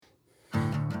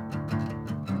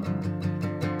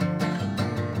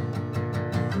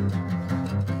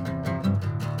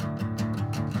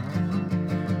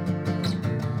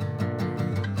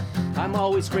I'm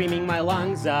always screaming my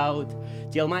lungs out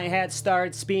till my head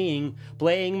starts spinning.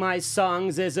 Playing my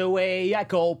songs is a way I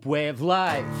cope with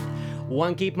life.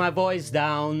 Won't keep my voice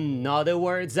down. All the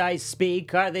words I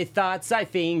speak are the thoughts I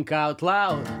think out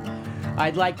loud.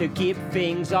 I'd like to keep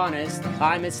things honest.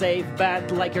 I'm a safe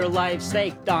bet, like your life's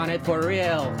staked on it for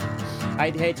real.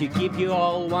 I'd hate to keep you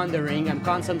all wondering. I'm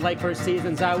constant like for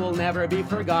seasons, I will never be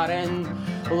forgotten.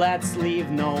 Let's leave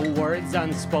no words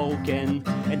unspoken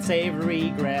and save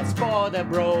regrets for the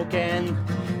broken.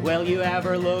 Will you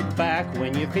ever look back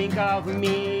when you think of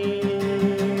me?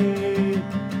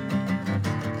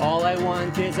 All I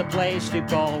want is a place to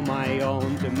call my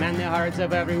own, to mend the hearts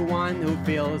of everyone who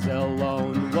feels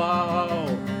alone.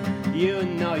 Whoa, you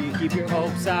know you keep your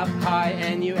hopes up high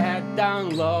and you head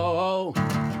down low.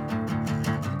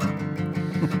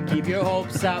 Keep your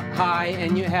hopes up high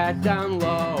and you head down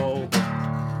low.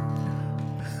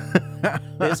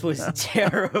 This was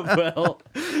terrible.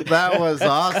 That was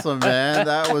awesome, man.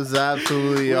 That was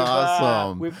absolutely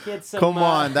awesome. We've hit some, Come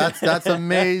on, that's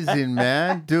amazing,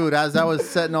 man. Dude, as I was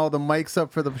setting all the mics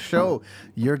up for the show,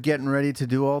 you're getting ready to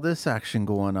do all this action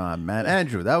going on, man.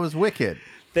 Andrew, that was wicked.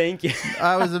 Thank you.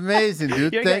 That was amazing,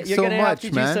 dude. Thanks so much, man. You're gonna have to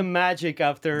do some magic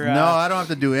after. No, I don't have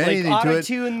to do anything like to it.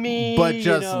 auto-tune me, but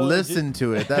just listen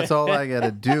to it. That's all I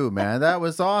gotta do, man. That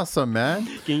was awesome, man.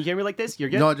 Can you hear me like this? You're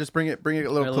good. No, just bring it a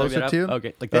little closer to you.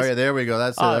 Okay, like this. Okay, there we go.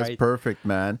 That's right. perfect,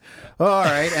 man. All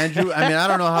right, Andrew. I mean, I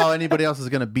don't know how anybody else is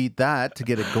gonna beat that to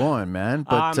get it going, man.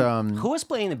 But who was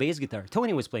playing the bass guitar?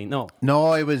 Tony was playing. No,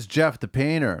 it was Jeff, the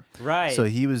painter. Right. So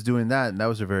he was doing that, and that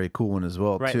was a very cool one as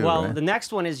well, right. too. Well, right? the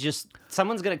next one is just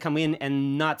someone's gonna come in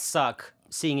and not suck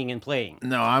singing and playing.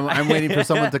 No, I'm waiting for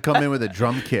someone to come in with a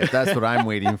drum kit. That's what I'm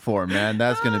waiting for, man.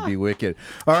 That's going to be wicked.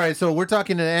 All right, so we're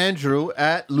talking to Andrew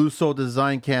at Lusso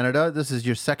Design Canada. This is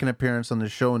your second appearance on the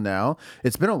show now.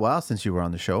 It's been a while since you were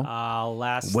on the show.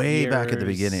 Way back at the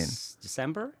beginning.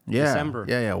 December? Yeah. December.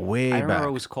 Yeah, way back. I remember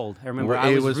it was cold. I remember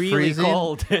it was really freezing.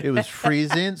 cold. It was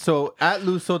freezing. So at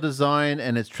Lusso Design,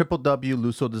 and it's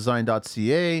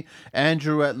www.lussodesign.ca,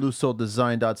 Andrew at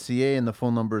lussodesign.ca, and the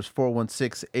phone number is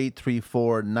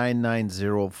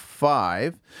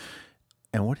 416-834-9905.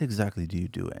 And what exactly do you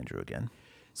do, Andrew, again?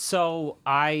 So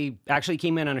I actually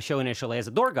came in on a show initially as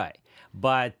a door guy,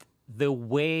 but the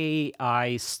way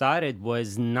I started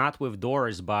was not with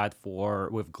doors, but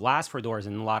with glass for doors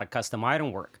and a lot of custom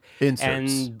item work. Inserts.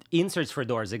 And inserts for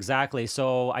doors, exactly.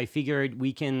 So I figured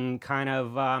we can kind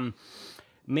of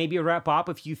maybe wrap up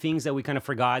a few things that we kind of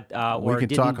forgot. We can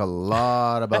talk a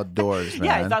lot about doors, man.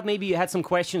 Yeah, I thought maybe you had some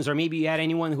questions, or maybe you had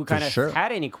anyone who kind of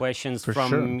had any questions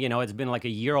it's been like a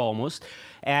year almost.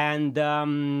 And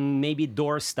maybe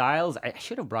door styles. I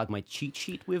should have brought my cheat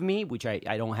sheet with me, which I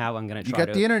don't have. I'm going to try to... You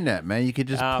got the internet, man. You could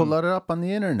just pull it up on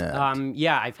the internet.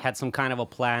 Yeah, I've had some kind of a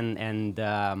plan, and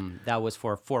that was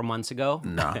for 4 months ago.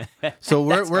 No. So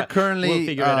we're currently... We'll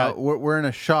figure it out. We're in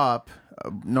a shop...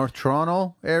 North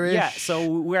Toronto area? Yeah,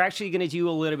 so we're actually going to do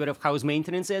a little bit of house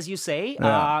maintenance, as you say.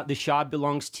 Yeah. The shop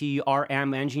belongs to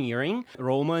RM Engineering.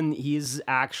 Roman, he's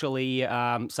actually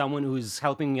someone who's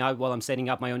helping me out while I'm setting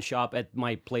up my own shop at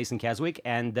my place in Keswick.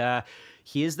 And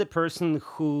he is the person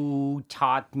who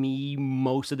taught me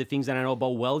most of the things that I know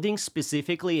about welding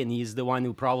specifically. And he's the one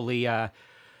who probably...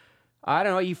 I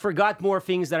don't know. You forgot more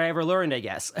things that I ever learned, I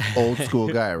guess. Old school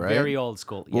guy, right? Very old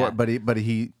school. Yeah. Well, but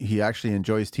he actually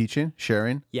enjoys teaching,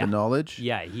 sharing the knowledge.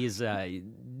 Yeah, he's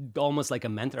almost like a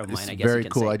mentor of mine, I guess. Very you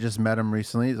can cool. say. I just met him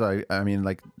recently. So I mean,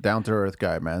 like down to earth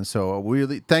guy, man. So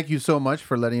really, thank you so much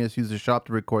for letting us use the shop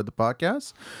to record the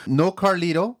podcast. No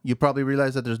Carlito. You probably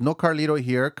realize that there's no Carlito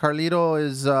here. Carlito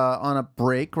is on a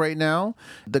break right now.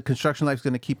 The construction life's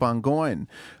going to keep on going.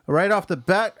 Right off the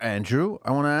bat, Andrew,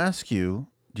 I want to ask you.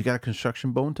 Do you got a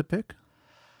construction bone to pick?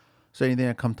 Is there anything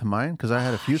that come to mind? Because I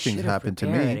had a few things happen to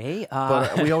me.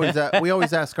 But we always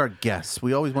ask our guests.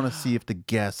 We always want to see if the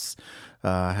guests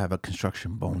have a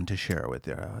construction bone to share with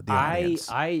the audience.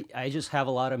 I just have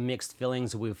a lot of mixed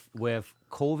feelings with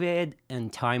COVID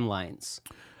and timelines.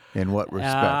 In what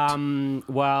respect?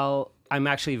 Well, I'm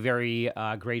actually very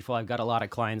grateful. I've got a lot of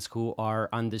clients who are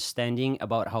understanding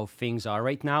about how things are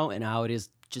right now and how it is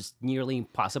just nearly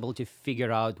impossible to figure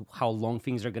out how long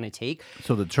things are going to take.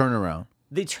 So the turnaround.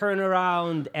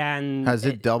 And... Has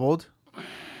it doubled?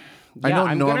 Yeah,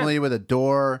 I know normally with a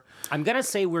door... I'm going to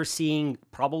say we're seeing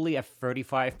probably a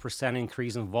 35%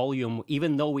 increase in volume,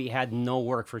 even though we had no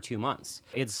work for 2 months.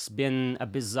 It's been a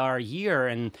bizarre year,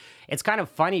 and it's kind of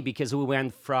funny because we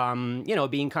went from,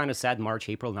 being kind of sad March,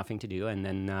 April, nothing to do, and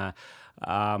then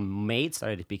May it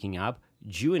started picking up.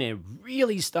 June, it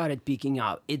really started peaking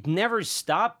up. It never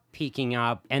stopped peaking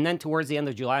up. And then towards the end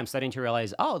of July, I'm starting to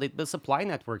realize, the supply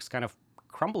network's kind of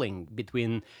crumbling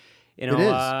between. You It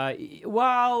know, is.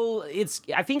 well,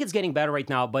 I think it's getting better right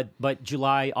now, but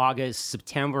July, August,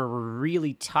 September were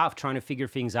really tough trying to figure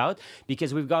things out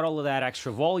because we've got all of that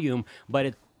extra volume, but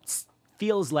it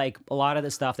feels like a lot of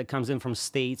the stuff that comes in from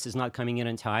states is not coming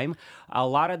in time. A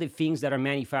lot of the things that are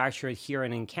manufactured here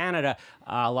and in Canada,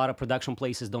 a lot of production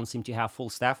places don't seem to have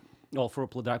full staff. Well, for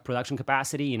production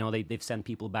capacity, you know, they've sent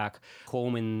people back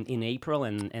home in April,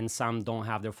 and some don't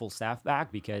have their full staff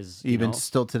back because, you Even know,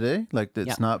 still today, like it's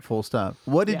Yeah. not full stop.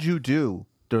 What did Yeah. you do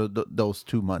those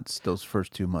 2 months, those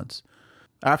first 2 months?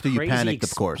 After you Crazy panicked,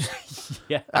 of course.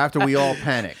 yeah. After we all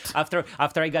panicked. After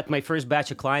I got my first batch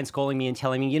of clients calling me and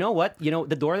telling me, you know what,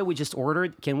 the door that we just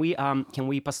ordered, can we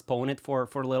postpone it for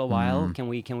a little while? Can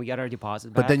we get our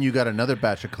deposit back? But then you got another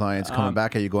batch of clients coming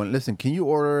back at you going, listen, can you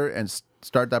order and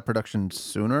start that production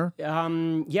sooner?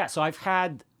 Yeah, so I've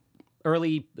had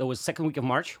it was second week of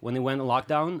March when they went in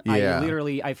lockdown.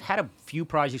 Yeah. I've had a few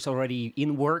projects already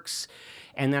in works,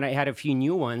 and then I had a few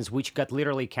new ones which got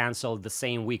literally canceled the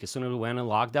same week. As soon as we went in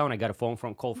lockdown, I got a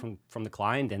call from the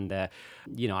client, and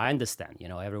I understand,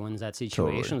 everyone's that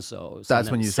situation. Totally. So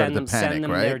That's when you started to panic, send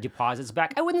them right? their deposits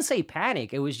back. I wouldn't say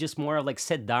panic. It was just more of like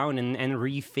sit down and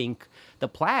rethink the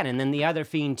plan. And then the other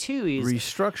thing too is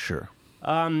Restructure.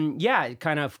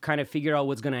 kind of figure out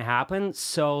what's going to happen.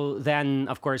 So then,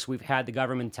 of course, we've had the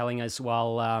government telling us,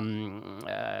 well,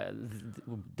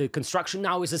 the construction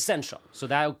now is essential. So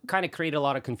that kind of created a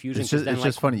lot of confusion. It's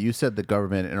just funny. You said the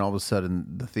government, and all of a sudden,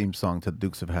 the theme song to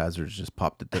Dukes of Hazzard just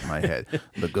popped into my head.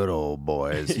 The good old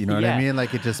boys. You know what I Yeah. mean?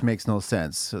 Like, it just makes no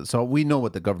sense. So we know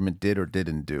what the government did or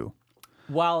didn't do.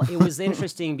 Well, it was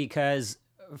interesting because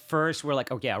first we're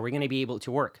like, okay, are we going to be able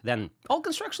to work? Then all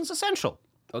construction's essential.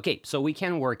 Okay, so we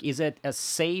can work. Is it a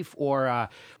safe or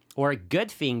a good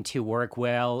thing to work?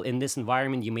 Well, in this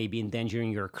environment, you may be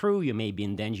endangering your crew, you may be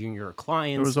endangering your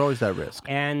clients. There was always that risk.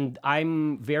 And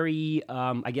I'm very,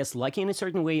 I guess, lucky in a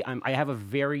certain way. I have a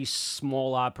very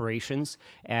small operations,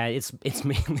 and it's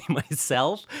mainly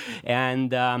myself.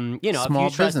 And Small if you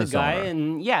trust a business guy,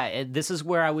 owner. and this is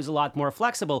where I was a lot more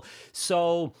flexible.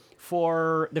 So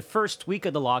for the first week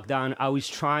of the lockdown, I was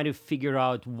trying to figure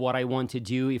out what I want to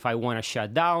do, if I want to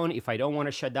shut down, if I don't want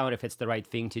to shut down, if it's the right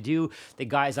thing to do. The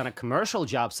guys on a commercial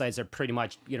job sites are pretty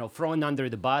much, thrown under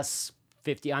the bus.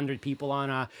 50, 100 people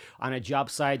on a job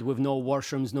site with no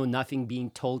washrooms, no nothing, being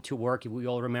told to work. We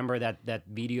all remember that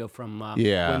video from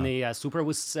when the Super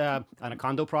was on a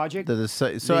condo project. But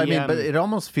it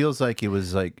almost feels like it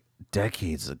was like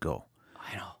decades ago.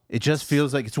 I know. It just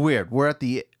feels like it's weird. We're at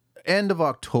the end of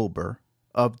October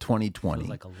of 2020. Feels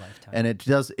like a lifetime. And it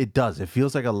does. It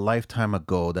feels like a lifetime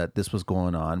ago that this was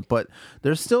going on. But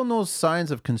there's still no signs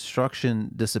of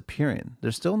construction disappearing.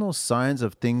 There's still no signs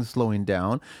of things slowing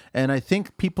down. And I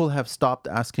think people have stopped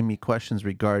asking me questions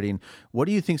regarding what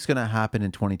do you think is going to happen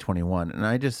in 2021? And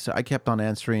I kept on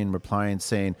answering, replying,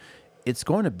 saying it's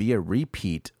going to be a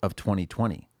repeat of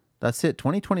 2020. That's it.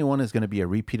 2021 is going to be a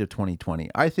repeat of 2020.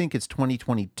 I think it's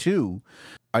 2022.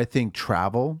 I think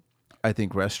travel, I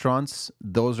think restaurants,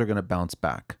 those are going to bounce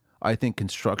back. I think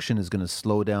construction is going to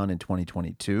slow down in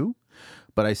 2022.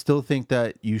 But I still think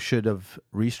that you should have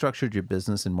restructured your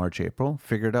business in March, April,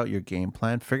 figured out your game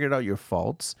plan, figured out your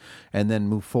faults, and then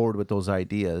move forward with those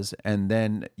ideas. And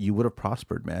then you would have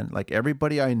prospered, man. Like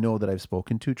everybody I know that I've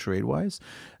spoken to trade-wise,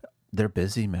 they're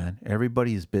busy, man.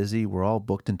 Everybody's busy. We're all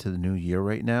booked into the new year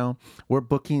right now. We're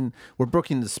booking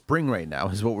the spring right now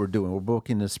is what we're doing. We're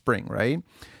booking the spring, right?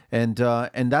 And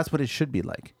that's what it should be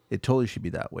like. It totally should be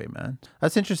that way, man.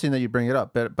 That's interesting that you bring it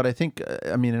up. But I think,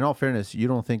 in all fairness, you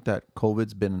don't think that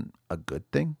COVID's been a good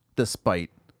thing, despite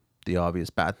the obvious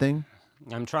bad thing?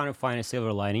 I'm trying to find a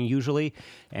silver lining usually.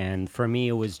 And for me,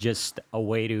 it was just a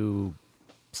way to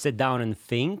sit down and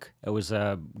think. It was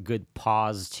a good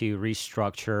pause to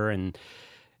restructure and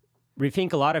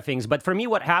rethink a lot of things. But for me,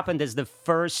 what happened is the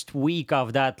first week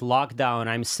of that lockdown,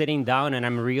 I'm sitting down and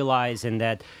I'm realizing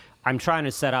that I'm trying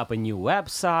to set up a new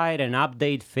website and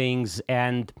update things,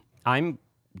 and I'm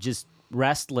just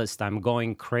restless. I'm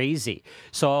going crazy.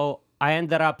 So I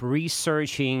ended up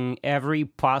researching every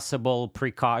possible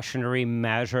precautionary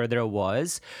measure there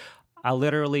was. I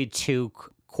literally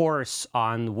took course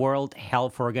on World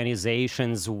Health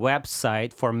Organization's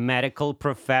website for medical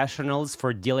professionals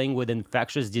for dealing with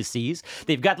infectious disease.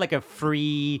 They've got like a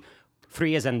free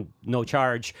as in no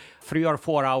charge, 3 or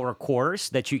 4 hour course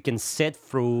that you can sit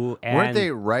through. And weren't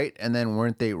they right and then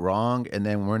weren't they wrong and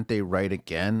then weren't they right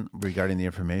again regarding the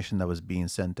information that was being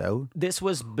sent out? This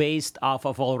was based off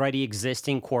of already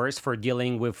existing course for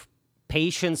dealing with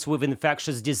patients with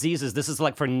infectious diseases. This is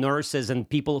like for nurses and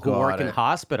people who work in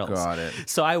hospitals. Got it.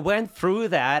 So I went through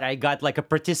that. I got like a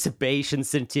participation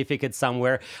certificate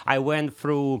somewhere. I went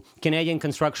through Canadian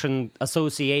Construction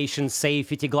Association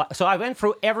safety. So I went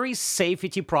through every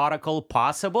safety protocol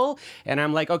possible. And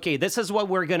I'm like, okay, this is what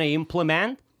we're going to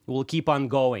implement. We'll keep on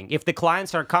going. If the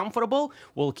clients are comfortable,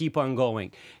 we'll keep on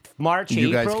going. March, You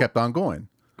April, guys kept on going.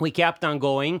 we kept on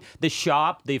going. The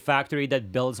shop, the factory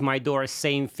that builds my doors,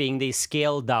 same thing. They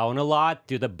scaled down a lot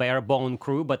to the bare bone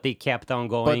crew, but they kept on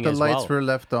going But the as lights well. were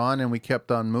left on and we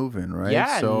kept on moving, right?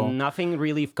 Yeah, So, nothing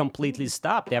really completely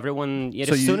stopped. Everyone,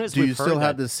 so as soon as do we you heard still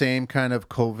have that, the same kind of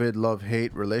COVID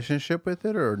love-hate relationship with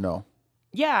it, or no?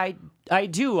 yeah, I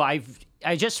do. I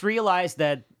just realized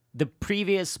that the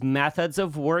previous methods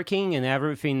of working and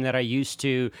everything that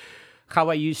how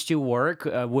I used to work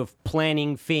with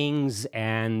planning things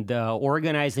and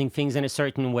organizing things in a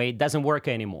certain way doesn't work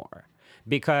anymore.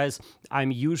 Because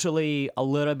I'm usually a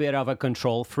little bit of a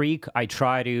control freak. I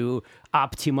try to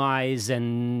optimize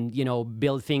and,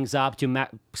 build things up to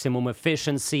maximum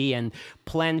efficiency and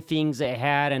plan things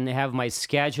ahead and have my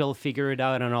schedule figured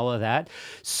out and all of that.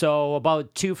 So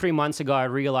about 2-3 months ago, I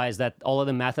realized that all of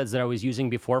the methods that I was using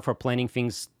before for planning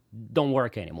things don't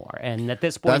work anymore. And at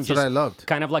this point, That's what I loved.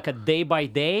 kind of like a day by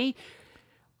day,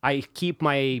 I keep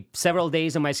my several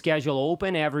days in my schedule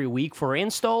open every week for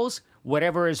installs.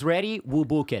 Whatever is ready, we'll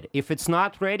book it. If it's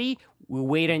not ready, we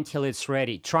wait until it's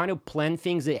ready. Trying to plan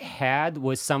things ahead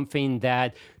was something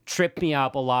that tripped me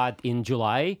up a lot in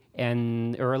July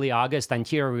and early August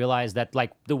until I realized that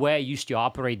like the way I used to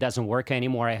operate doesn't work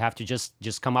anymore. I have to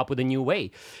just come up with a new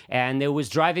way. And it was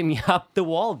driving me up the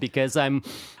wall because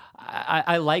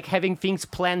I like having things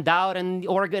planned out and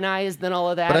organized and all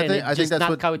of that. But I think that's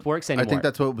not how it works anymore. I think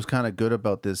that's what was kind of good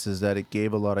about this is that it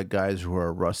gave a lot of guys who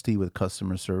are rusty with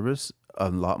customer service a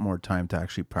lot more time to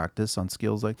actually practice on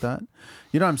skills like that.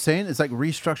 You know what I'm saying? It's like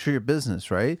restructure your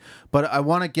business, right? But I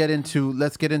want to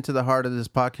let's get into the heart of this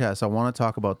podcast. I want to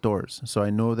talk about doors. So I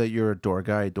know that you're a door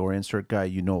guy, door insert guy.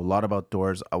 You know a lot about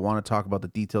doors. I want to talk about the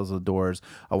details of the doors.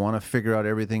 I want to figure out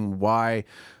everything, why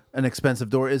an expensive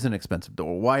door is an expensive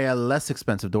door. Why a less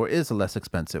expensive door is a less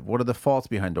expensive. What are the faults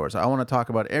behind doors? I want to talk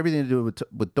about everything to do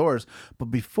with doors.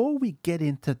 But before we get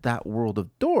into that world of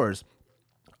doors,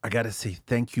 I got to say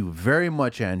thank you very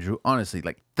much, Andrew. Honestly,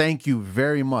 thank you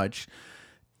very much.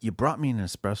 You brought me an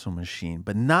espresso machine,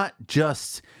 but not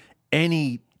just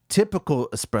any typical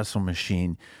espresso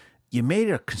machine. You made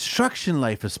a Construction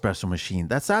Life espresso machine.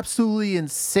 That's absolutely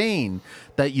insane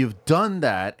that you've done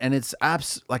that. And it's I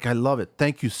love it.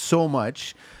 Thank you so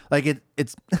much.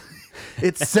 It's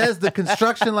it says the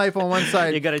Construction Life on one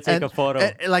side. You got to take a photo.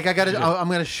 I'm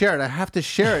going to share it. I have to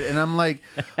share it. And I'm like,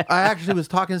 I actually was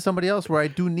talking to somebody else where I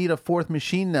do need a fourth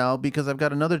machine now because I've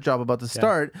got another job about to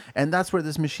start. Yeah. And that's where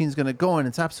this machine's going to go. And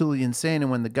it's absolutely insane.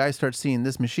 And when the guy starts seeing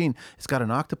this machine, it's got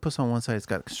an octopus on one side. It's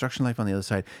got Construction Life on the other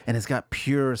side. And it's got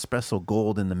pure espresso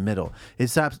gold in the middle.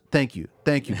 Thank you.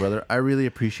 Thank you, brother. I really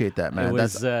appreciate that, man.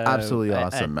 That's absolutely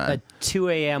awesome, man. At 2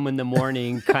 a.m. in the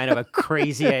morning, kind of a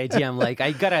crazy idea. I'm like,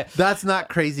 I got to... That's not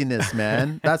craziness,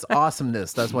 man. That's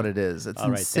awesomeness. That's what it is. It's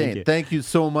all insane. Right, thank you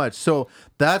so much. So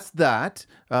that's that.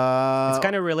 It's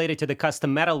kind of related to the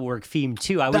custom metalwork theme,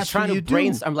 too. I was trying to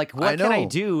brainstorm. I'm like, what can I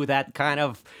do that kind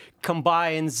of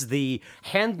combines the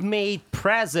handmade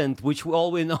present, which we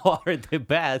all know are the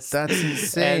best. That's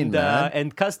insane, man.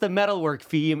 And custom metalwork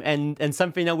theme and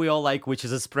something that we all like, which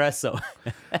is espresso.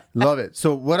 Love it.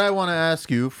 So what I want to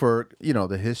ask you for,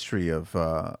 the history of,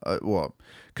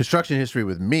 construction history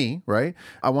with me, right?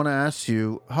 I want to ask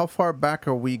you, how far back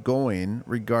are we going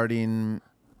regarding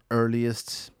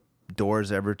earliest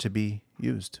doors ever to be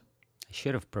used? I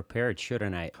should have prepared,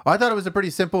 shouldn't I? I thought it was a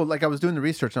pretty simple, I was doing the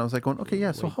research and I was like, okay,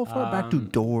 yeah, so how far back do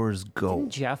doors go?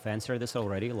 Didn't Jeff answer this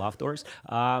already, loft doors?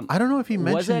 I don't know if he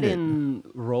mentioned it. Was it in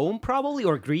Rome probably,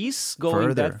 or Greece,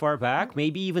 going that far back?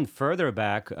 Maybe even further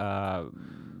back.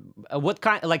 What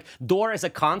kind, door as a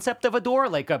concept of a door?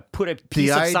 Put a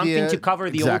piece of something to cover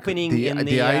the opening in the...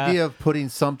 The idea of putting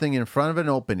something in front of an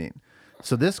opening.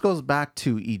 So this goes back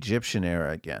to Egyptian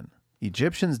era again.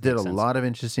 Egyptians did a lot of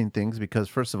interesting things because,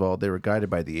 first of all, they were guided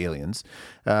by the aliens.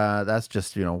 That's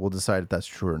just, we'll decide if that's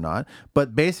true or not.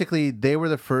 But basically, they were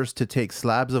the first to take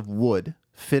slabs of wood,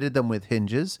 fitted them with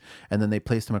hinges, and then they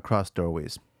placed them across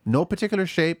doorways. No particular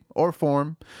shape or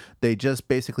form. They just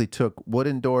basically took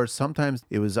wooden doors. Sometimes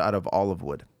it was out of olive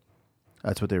wood.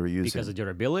 That's what they were using. Because of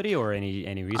durability or any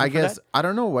reason I for guess that? I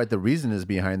don't know what the reason is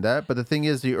behind that, but the thing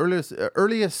is, the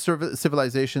earliest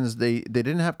civilizations they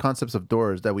didn't have concepts of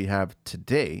doors that we have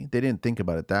today. They didn't think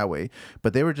about it that way,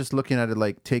 but they were just looking at it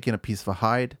like taking a piece of a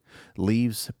hide,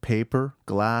 leaves, paper,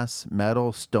 glass,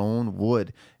 metal, stone,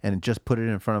 wood, and just put it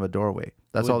in front of a doorway.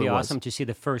 That's all it was. It would be awesome to see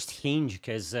the first hinge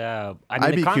because, I'd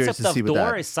the be curious concept to of see what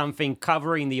door that- is something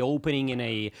covering the opening in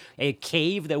a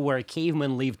cave where a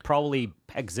caveman lived probably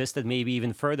existed maybe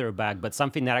even further back, but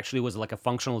something that actually was like a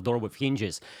functional door with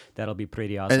hinges. That'll be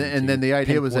pretty awesome. And then the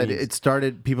idea was that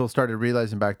pinpoint. people started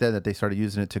realizing back then that they started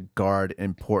using it to guard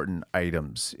important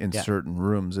items in certain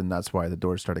rooms, and that's why the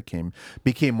doors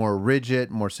became more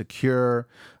rigid, more secure.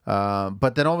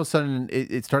 But then all of a sudden,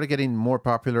 it started getting more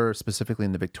popular, specifically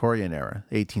in the Victorian era,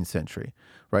 18th century,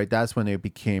 right? That's when it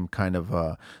became kind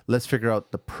of, let's figure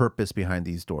out the purpose behind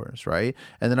these doors, right?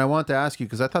 And then I want to ask you,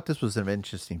 because I thought this was an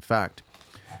interesting fact.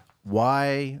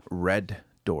 Why red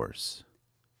doors?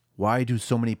 Why do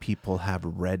so many people have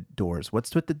red doors?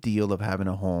 What's with the deal of having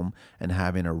a home and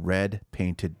having a red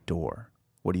painted door?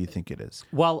 What do you think it is?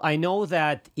 Well, I know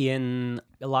that in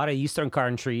a lot of Eastern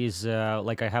countries,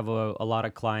 like I have a lot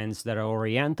of clients that are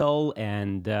Oriental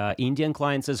and Indian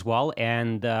clients as well.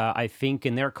 And I think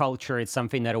in their culture, it's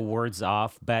something that wards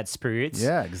off bad spirits.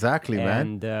 Yeah, exactly,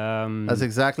 man. And That's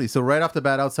exactly. So right off the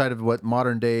bat, outside of what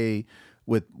modern day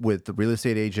with the real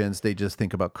estate agents, they just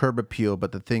think about curb appeal.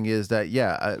 But the thing is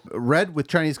that, red with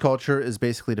Chinese culture is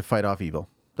basically to fight off evil.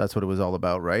 That's what it was all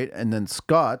about, right? And then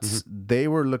Scots, they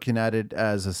were looking at it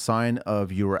as a sign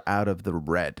of you were out of the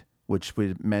red, which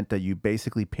meant that you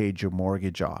basically paid your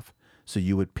mortgage off. So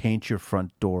you would paint your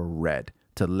front door red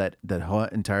to let the whole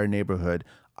entire neighborhood,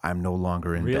 I'm no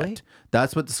longer in debt.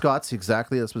 That's what the Scots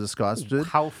did.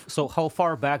 How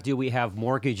far back do we have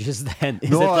mortgages then?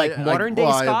 Is it like modern day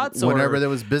Scots? Whenever there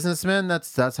was businessmen,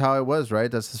 that's how it was,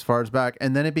 right? That's as far as back.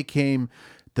 And then it became,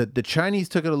 the Chinese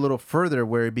took it a little further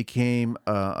where it became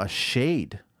a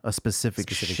shade, a specific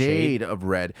shade of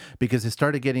red, because it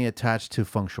started getting attached to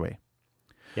feng shui.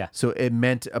 Yeah. So it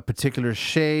meant a particular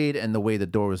shade and the way the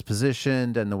door was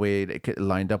positioned and the way it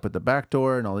lined up with the back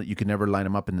door and all that. You could never line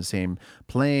them up in the same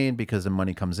plane because the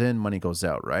money comes in, money goes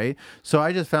out, right? So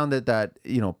I just found that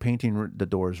painting the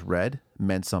doors red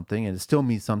meant something, and it still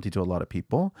means something to a lot of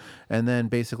people. And then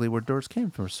basically where doors came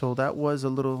from. So that was a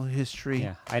little history.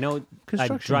 Yeah, I know.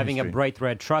 history. Driving a bright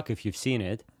red truck, if you've seen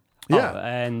it. Yeah,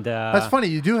 and that's funny.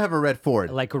 You do have a red Ford,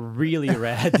 like really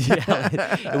red.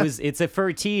 Yeah, it's a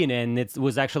 13, and it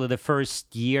was actually the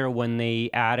first year when they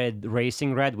added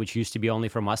racing red, which used to be only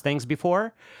for Mustangs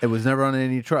before. It was never on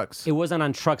any trucks. It wasn't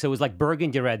on trucks. It was like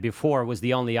burgundy red before was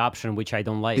the only option, which I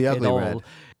don't like the at ugly all. red.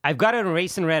 I've got it in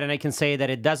racing red, and I can say that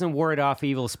it doesn't ward off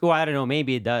evil. Well, I don't know.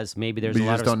 Maybe it does. Maybe there's But a you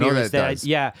lot just of don't know spirits that it does.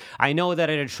 Yeah, I know that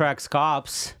it attracts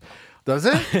cops. Does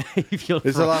it? If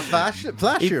It's a lot flashier,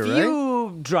 if right?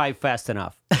 you drive fast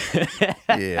enough.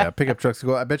 Yeah, pickup trucks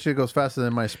go. I bet you it goes faster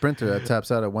than my Sprinter that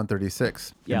taps out at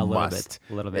 136. Yeah, It a little must. bit.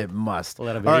 A little bit. It must. A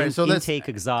little bit. All right, so let's Intake,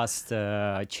 exhaust,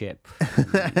 chip,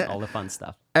 all the fun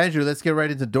stuff. Andrew, let's get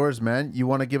right into doors, man. You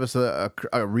want to give us a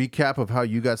recap of how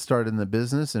you got started in the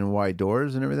business and why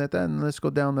doors and everything like that, and let's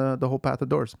go down the whole path of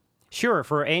doors. Sure.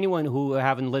 For anyone who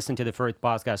haven't listened to the first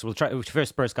podcast,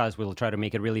 we'll try to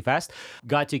make it really fast.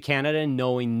 Got to Canada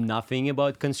knowing nothing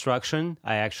about construction.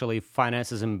 I actually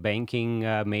finances and banking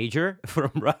major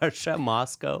from Russia,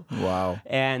 Moscow. Wow.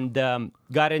 And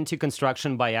got into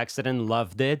construction by accident,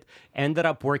 loved it. Ended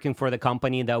up working for the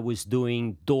company that was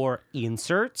doing door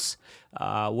inserts.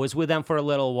 Was with them for a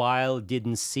little while,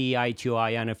 didn't see eye to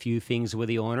eye on a few things with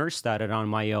the owner, started on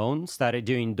my own, started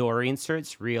doing door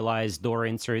inserts, realized door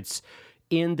inserts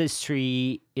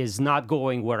industry is not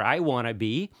going where I want to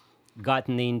be,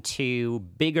 gotten into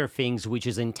bigger things, which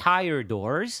is entire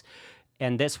doors.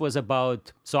 And this was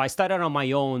so I started on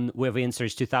my own with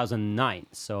inserts 2009.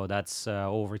 So that's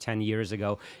over 10 years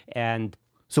ago. And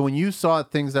so when you saw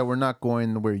things that were not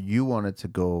going where you wanted to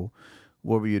go,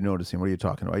 what were you noticing? What are you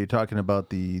talking about? Are you talking about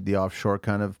the offshore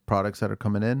kind of products that are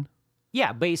coming in?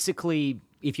 Yeah, basically,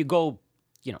 if you go,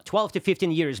 12 to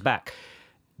 15 years back,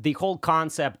 the whole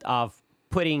concept of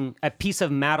putting a piece of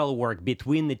metal work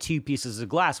between the two pieces of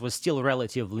glass was still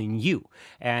relatively new.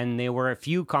 And there were a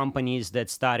few companies that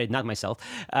started, not myself,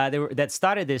 that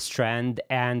started this trend.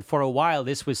 And for a while,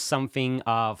 this was something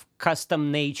of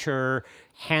custom nature,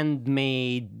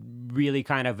 handmade, really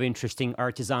kind of interesting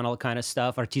artisanal kind of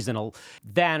stuff,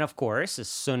 Then, of course, as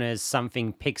soon as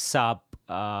something picks up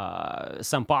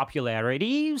some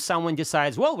popularity, someone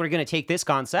decides, well, we're going to take this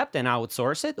concept and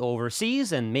outsource it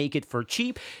overseas and make it for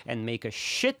cheap and make a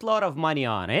shitload of money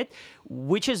on it,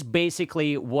 which is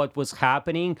basically what was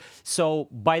happening. So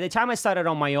by the time I started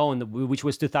on my own, which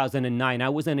was 2009, I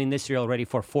was in the industry already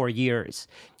for 4 years.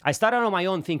 I started on my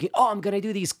own thinking, oh, I'm going to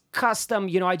do these custom,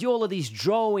 I do all of these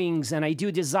drawings and I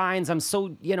do designs. I'm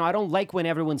so, I don't like when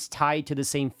everyone's tied to the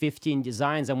same 15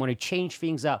 designs. I want to change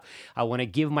things up. I want to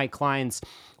give my clients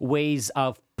ways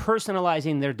of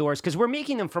personalizing their doors because we're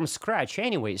making them from scratch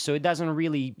anyway. So it doesn't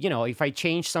really, if I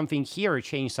change something here or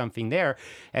change something there.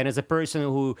 And as a person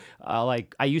who,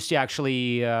 I used to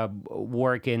actually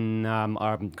work in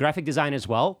graphic design as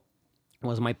well. It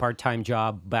was my part-time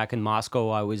job back in Moscow.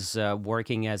 I was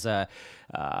working as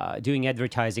doing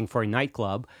advertising for a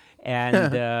nightclub. And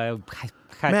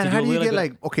had Man, to do how do you little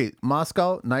get bit-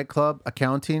 Moscow, nightclub,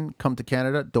 accounting, come to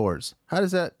Canada, doors? How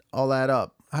does that all add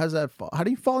up? How does that fall? How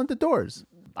do you fall into doors?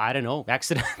 I don't know,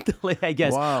 accidentally, I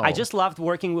guess. Wow. I just loved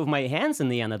working with my hands in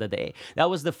the end of the day. That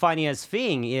was the funniest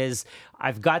thing is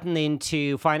I've gotten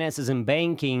into finances and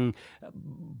banking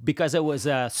because it was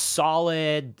a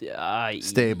solid,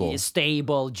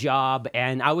 stable job.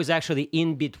 And I was actually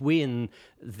in between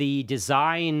the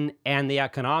design and the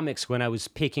economics when I was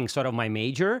picking sort of my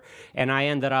major. And I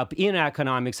ended up in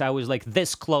economics. I was like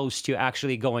this close to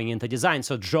actually going into design.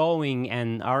 So drawing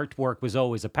and artwork was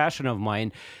always a passion of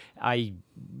mine. I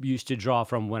used to draw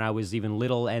from when I was even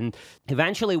little. And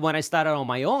eventually when I started on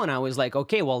my own, I was like,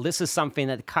 okay, well, this is something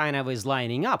that kind of is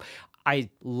lining up. I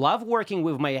love working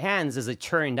with my hands, as it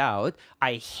turned out.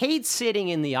 I hate sitting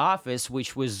in the office,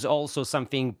 which was also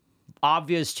something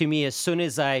obvious to me as soon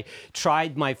as I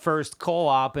tried my first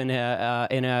co-op in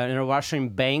a Russian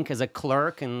bank as a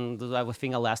clerk, and I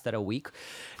think I lasted a week,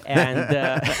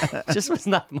 and just was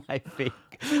not my thing.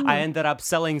 I ended up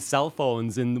selling cell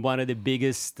phones in one of the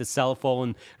biggest cell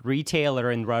phone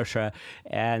retailer in Russia,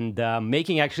 and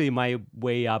making actually my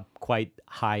way up quite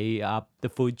high up the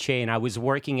food chain. I was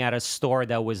working at a store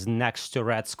that was next to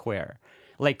Red Square.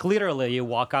 Like literally, you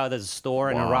walk out of the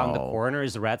store and around the corner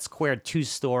is Red Square, 2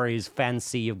 stories,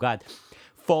 fancy. You've got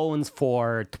phones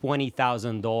for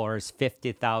 $20,000,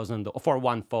 $50,000 for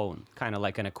one phone, kind of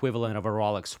like an equivalent of a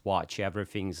Rolex watch.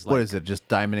 Everything's like, What is it? Just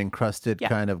diamond encrusted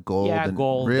kind of gold? Yeah,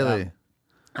 gold. Really?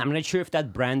 I'm not sure if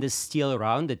that brand is still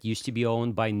around. It used to be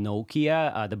owned by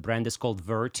Nokia. The brand is called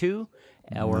Vertu.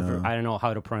 I don't know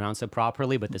how to pronounce it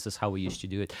properly, but this is how we used to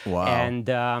do it. Wow.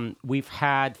 And we've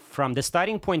had from the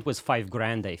starting point was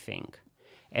 $5,000, I think.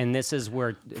 And this is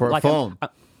where for a phone,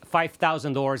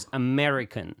 $5,000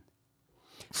 American.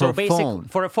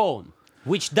 For a phone,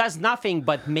 which does nothing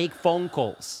but make phone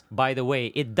calls. By the way,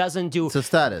 it doesn't do. It's a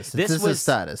status. This is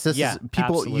status. This is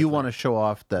people. Absolutely. You want to show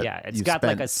off that. Yeah, it's got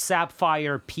like a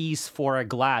sapphire piece for a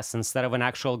glass instead of an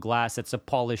actual glass. It's a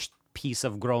polished piece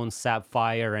of grown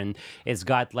sapphire, and it's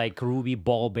got like ruby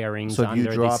ball bearings. So if under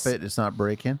you drop it, it's not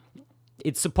breaking.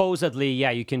 It's supposedly,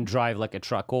 you can drive like a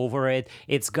truck over it.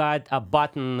 It's got a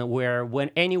button where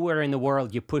when anywhere in the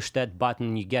world you push that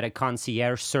button, you get a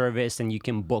concierge service and you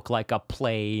can book like a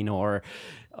plane or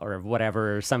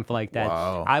whatever, something like that.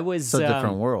 Wow. It's a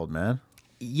different world, man.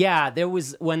 Yeah, there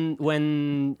was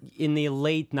when in the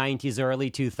late 90s,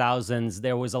 early 2000s,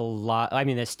 there was a lot. I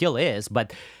mean, there still is,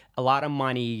 but a lot of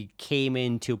money came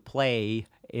into play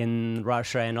in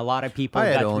Russia, and a lot of people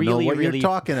I got don't really, know what really. you're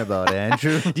talking about,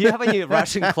 Andrew. Do you have any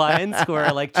Russian clients who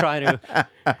are like trying to?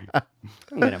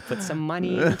 I'm gonna put some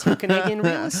money into Canadian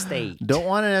real estate. Don't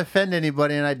want to offend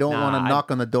anybody, and I don't want to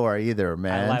knock on the door either,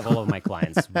 man. I love all of my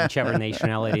clients, whichever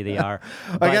nationality they are.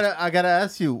 I gotta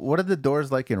ask you, what are the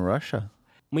doors like in Russia?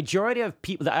 Majority of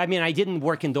people. I mean, I didn't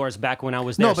work indoors back when I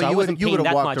was there, No, but so I wasn't you paying would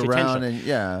have that walked much around,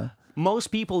 attention. and Most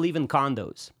people live in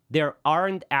condos. There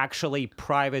aren't actually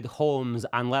private homes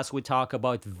unless we talk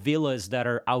about villas that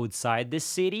are outside the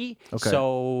city. Okay.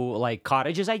 So like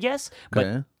cottages, I guess,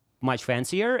 but much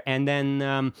fancier. And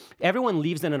then everyone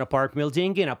lives in an apartment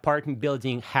building. An apartment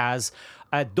building has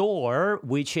a door,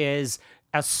 which is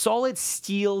a solid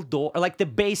steel door, like the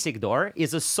basic door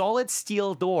is a solid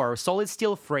steel door, solid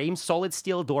steel frame, solid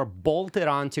steel door bolted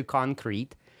onto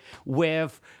concrete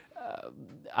with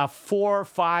a 4,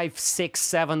 5, 6,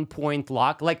 7-point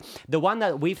lock, like the one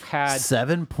that we've had.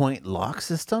 7-point lock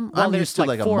system? Well, I'm used to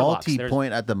like a 4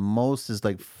 multi-point at the most is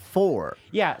like 4.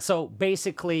 Yeah, so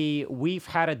basically we've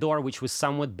had a door which was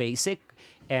somewhat basic,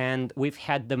 and we've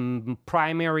had the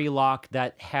primary lock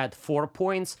that had 4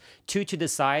 points, 2 to the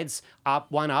sides,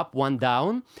 up, one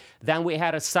down. Then we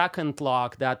had a second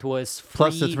lock that was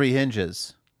plus the 3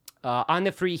 hinges. on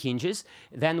the free hinges.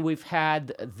 Then we've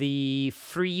had the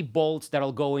free bolts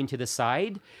that'll go into the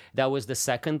side. That was the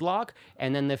second lock.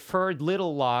 And then the third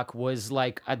little lock was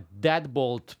like a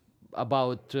deadbolt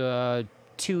about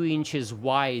 2 inches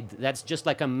wide. That's just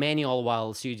like a manual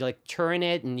valve. So you like turn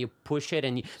it and you push it,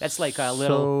 and that's like a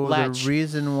little latch. So the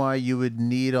reason why you would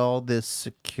need all this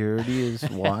security is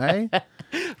why?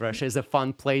 Russia is a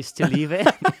fun place to leave it.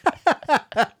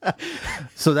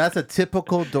 So that's a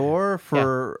typical door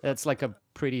for... Yeah, that's like a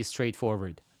pretty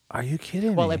straightforward. Are you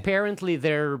kidding Well, me? apparently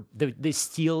the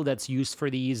steel that's used for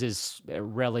these is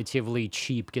relatively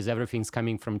cheap because everything's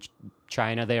coming from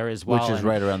China there as well. Which is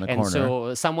right around the corner. And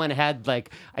so someone had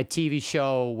like a TV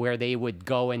show where they would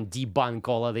go and debunk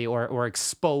all of or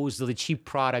expose the cheap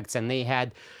products, and they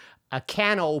had a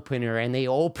can opener, and they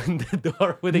opened the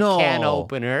door with a can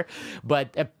opener.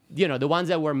 But the ones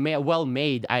that were well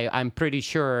made, I'm pretty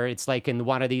sure it's like in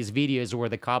one of these videos where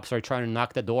the cops are trying to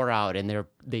knock the door out and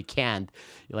they can't.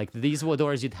 Like these were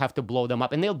doors, you'd have to blow them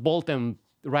up, and they'll bolt them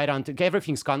right onto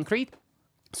everything's concrete,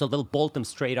 so they'll bolt them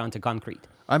straight onto concrete.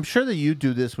 I'm sure that you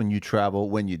do this when you travel,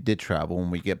 when you did travel,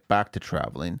 when we get back to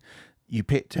traveling. You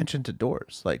pay attention to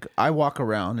doors. Like I walk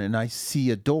around and I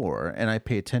see a door and I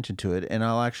pay attention to it, and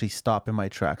I'll actually stop in my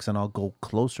tracks and I'll go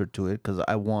closer to it because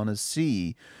I want to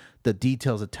see the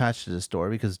details attached to this door,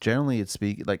 because generally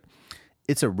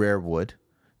it's a rare wood.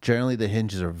 Generally the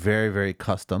hinges are very, very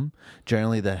custom.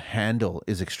 Generally the handle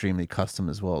is extremely custom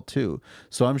as well too.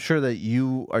 So I'm sure that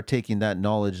you are taking that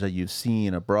knowledge that you've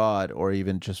seen abroad or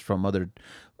even just from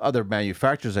other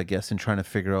manufacturers, I guess, and trying to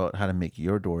figure out how to make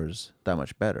your doors that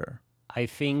much better. I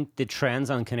think the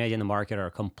trends on Canadian market are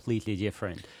completely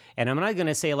different. And I'm not going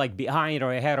to say like behind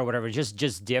or ahead or whatever,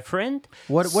 just different.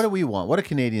 What do we want? What do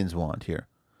Canadians want here?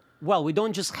 Well, we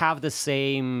don't just have the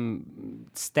same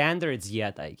standards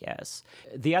yet, I guess.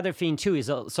 The other thing too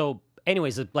is,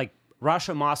 like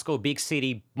Russia, Moscow, big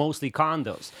city, mostly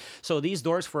condos. So these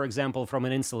doors, for example, from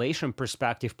an insulation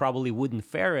perspective, probably wouldn't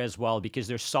fare as well because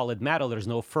they're solid metal. There's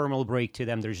no thermal break to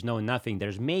them. There's no nothing.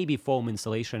 There's maybe foam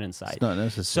insulation inside. It's not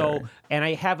necessary. So, and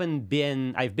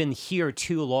I've been here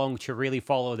too long to really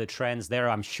follow the trends there.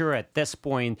 I'm sure at this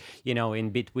point, in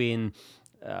between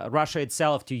Russia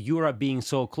itself to Europe being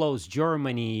so close,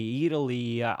 Germany,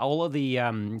 Italy, all of the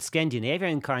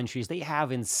Scandinavian countries, they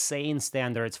have insane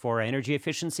standards for energy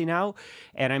efficiency now.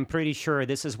 And I'm pretty sure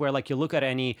this is where, like, you look at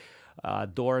any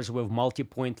doors with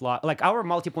multi-point lock, like our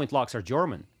multi-point locks are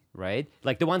German, right?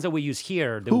 Like the ones that we use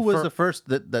here. Who was the first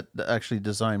that actually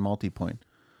designed multi-point?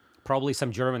 Probably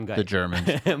some German guy. The Germans.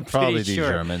 Probably the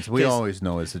Germans. We always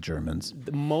know it's the Germans.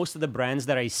 Most of the brands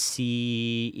that I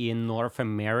see in North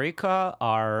America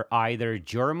are either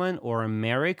German or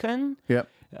American. Yep.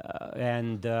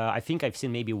 And I think I've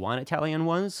seen maybe one Italian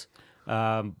ones.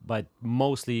 But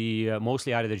mostly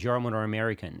either German or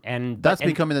American. And that's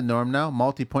becoming the norm now,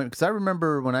 multi-point. Because I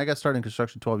remember when I got started in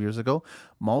construction 12 years ago,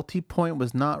 multi-point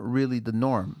was not really the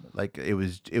norm. Like it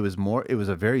was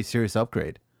a very serious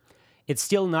upgrade. It's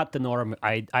still not the norm.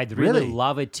 I'd really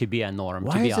love it to be a norm.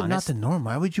 Why to be is honest. it not the norm?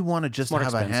 Why would you want to just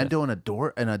have a handle and a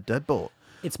door and a deadbolt?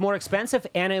 It's more expensive,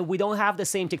 and we don't have the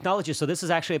same technology. So this is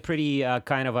actually a pretty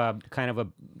kind of a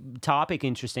topic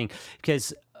interesting,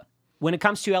 because when it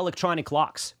comes to electronic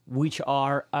locks, which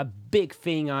are a big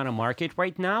thing on a market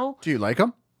right now. Do you like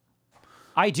them?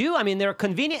 I do. I mean, they're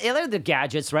convenient. They're the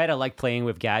gadgets, right? I like playing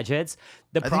with gadgets.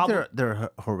 I think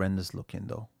they're horrendous looking,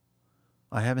 though.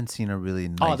 I haven't seen a really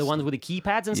nice... Oh, the ones with the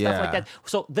keypads and stuff like that.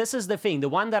 So this is the thing. The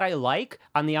one that I like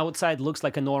on the outside looks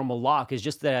like a normal lock. It's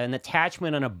just an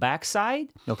attachment on a backside.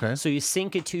 Okay. So you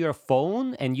sync it to your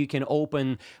phone, and you can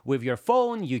open with your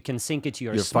phone. You can sync it to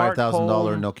your smartphone.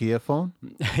 $5,000 Nokia phone?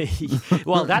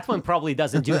 Well, that one probably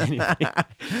doesn't do anything.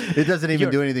 It doesn't even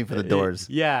do anything for the doors.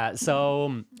 Yeah.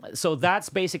 So that's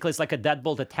basically, it's like a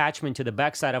deadbolt attachment to the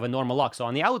backside of a normal lock. So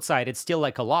on the outside, it's still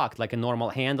like a lock, like a normal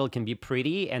handle can be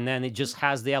pretty, and then it just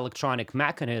has the electronic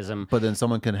mechanism. But then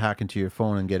someone can hack into your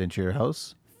phone and get into your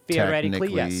house?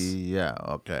 Theoretically, yes. Yeah,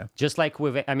 okay. Just like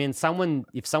if someone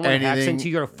hacks into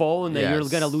your phone, then you're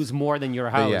going to lose more than your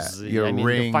house. Yeah, your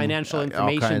ring, the financial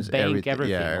information, bank,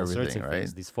 everything, all everything, sorts of right?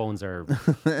 things. These phones are...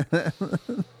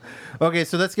 Okay,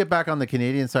 so let's get back on the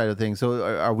Canadian side of things. So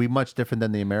are we much different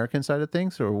than the American side of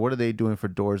things? Or what are they doing for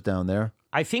doors down there?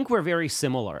 I think we're very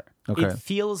similar. Okay. It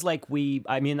feels like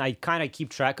I kind of keep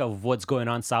track of what's going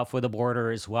on south of the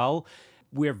border as well.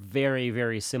 We're very,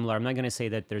 very similar. I'm not going to say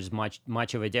that there's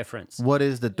much of a difference. What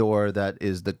is the door that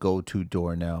is the go-to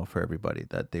door now for everybody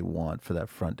that they want for that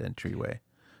front entryway?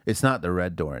 It's not the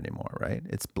red door anymore, right?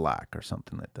 It's black or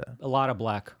something like that. A lot of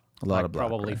black. A lot like of black,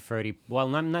 probably right? 30. Well,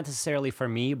 not necessarily for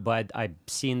me, but I've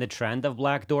seen the trend of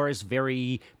black doors.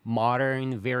 Very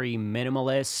modern, very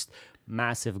minimalist,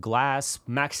 massive glass,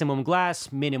 maximum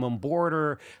glass, minimum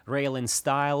border, rail-in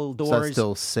style Is that doors.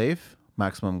 still safe?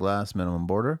 Maximum glass, minimum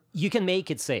border? You can make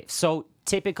it safe. So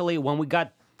typically when we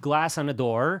got glass on the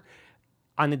door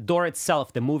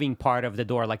itself, the moving part of the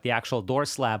door, like the actual door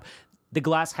slab, the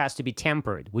glass has to be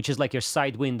tempered, which is like your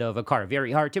side window of a car.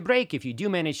 Very hard to break. If you do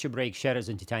manage to break, shatters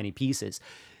into tiny pieces.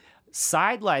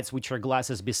 Side lights, which are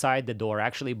glasses beside the door,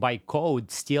 actually by code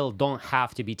still don't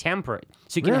have to be tempered.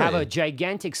 So you can have a Really?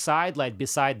 gigantic side light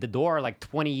beside the door, like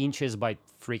 20 inches by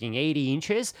freaking 80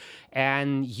 inches,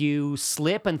 and you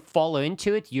slip and fall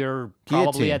into it, you're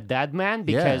probably Guillotine. a dead man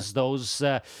because those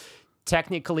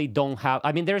technically don't have.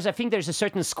 I mean, I think there's a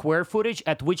certain square footage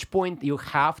at which point you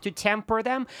have to temper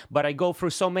them, but I go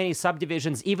through so many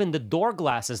subdivisions, even the door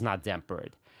glass is not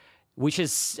tempered. Which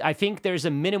is, I think there's a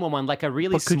minimum on like a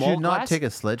really But could small you not glass. take a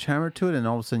sledgehammer to it and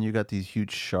all of a sudden you got these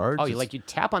huge shards? Oh, you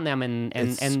tap on them and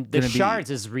It's the gonna be-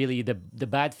 shards is really the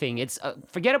bad thing. It's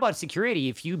forget about security.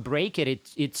 If you break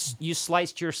it, it's you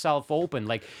sliced yourself open.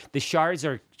 Like the shards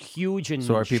are huge and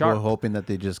So are people sharp. hoping that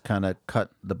they just kind of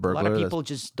cut the A burglar? lot of people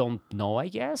just don't know. I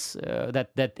guess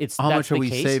that it's How that's much are the we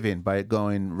case. saving by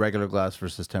going regular glass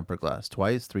versus tempered glass?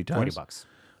 Twice, 3 times? $40.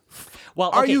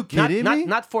 Well, Are okay, you kidding me?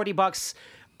 Not $40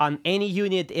 on any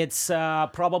unit. It's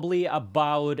probably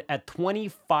about a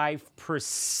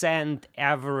 25%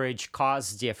 average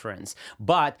cost difference.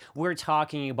 But we're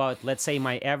talking about, let's say,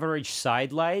 my average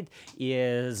side light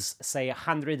is say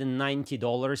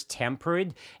 $190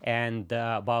 tempered, and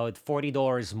about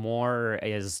 $40 more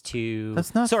is to.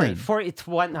 That's nothing. Sorry, it's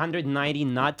 $190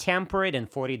 not tempered, and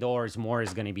 $40 more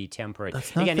is going to be tempered.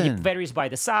 That's Again, it nothing. varies by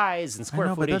the size and I square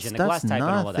know, but footage and the glass type and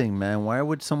all of that. nothing, man. Why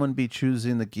would someone be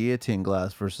choosing the guillotine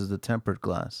glass versus the tempered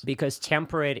glass? Because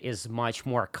temperate is much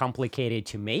more complicated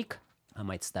to make. I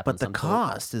might step on But the some toes.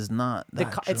 cost is not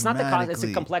that It's not the cost, it's the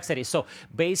dramatically- complexity. So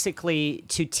basically,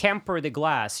 to temper the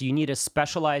glass, you need a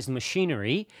specialized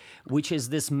machinery, which is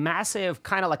this massive,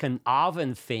 kind of like an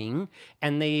oven thing.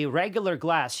 And the regular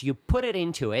glass, you put it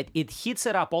into it, it heats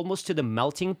it up almost to the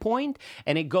melting point,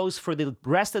 and it goes for the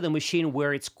rest of the machine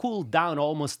where it's cooled down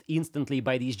almost instantly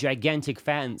by these gigantic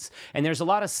fans. And there's a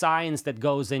lot of science that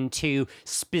goes into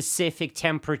specific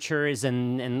temperatures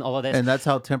and all of this. And that's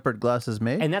how tempered glass is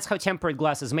made? And that's how tempered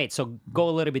glass is made. So go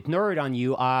a little bit nerd on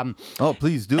you. Oh,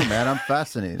 please do, man. I'm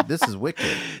fascinated. This is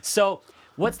wicked. So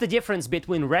what's the difference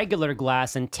between regular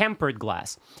glass and tempered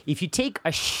glass? If you take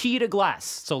a sheet of glass,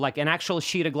 so like an actual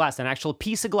sheet of glass, an actual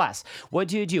piece of glass, what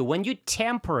do? When you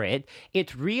temper it, it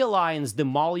realigns the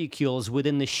molecules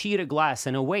within the sheet of glass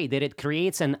in a way that it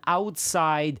creates an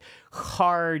outside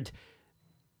hard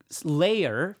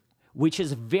layer, which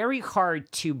is very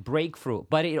hard to break through,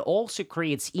 but it also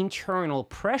creates internal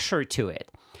pressure to it.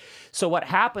 So what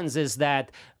happens is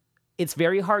that it's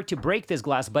very hard to break this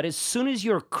glass, but as soon as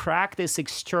you crack this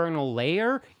external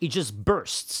layer, it just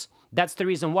bursts. That's the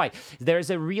reason why. There's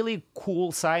a really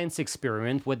cool science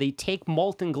experiment where they take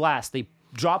molten glass, they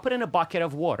drop it in a bucket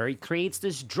of water, it creates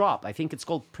this drop. I think it's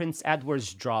called Prince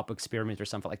Edward's drop experiment or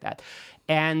something like that.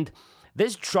 And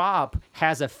this drop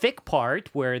has a thick part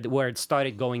where it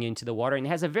started going into the water, and it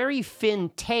has a very thin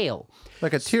tail.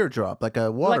 Like a teardrop, like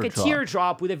a water Like a drop.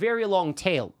 teardrop with a very long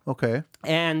tail. Okay.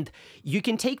 And you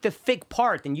can take the thick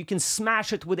part and you can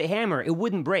smash it with a hammer. It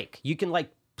wouldn't break. You can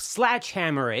like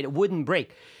sledgehammer it. It wouldn't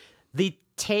break. The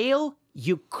tail,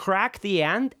 you crack the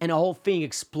end and the whole thing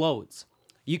explodes.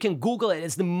 You can Google it.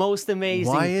 It's the most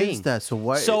amazing Why thing. is that? So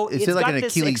why is it's it like got an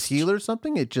this Achilles heel or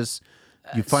something? It just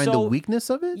you find the so-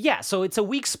 weakness of it? Yeah, so it's a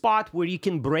weak spot where you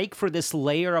can break for this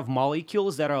layer of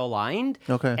molecules that are aligned.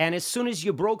 Okay. And as soon as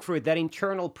you broke through it, that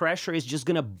internal pressure is just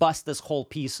going to bust this whole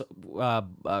piece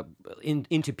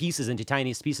into pieces, into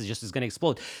tiniest pieces, just is going to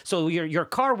explode. So your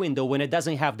car window, when it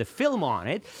doesn't have the film on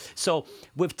it, so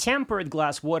with tempered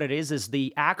glass, what it is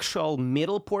the actual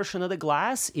middle portion of the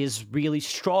glass is really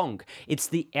strong. It's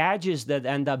the edges that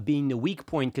end up being the weak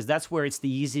point, because that's where it's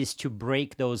the easiest to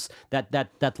break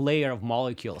that layer of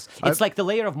molecules. It's like the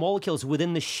layer of molecules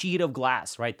within the sheet of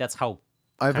glass, right? That's how.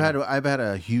 I've had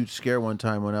a huge scare one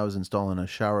time when I was installing a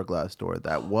shower glass door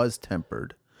that was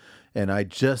tempered, and I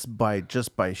just by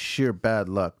sheer bad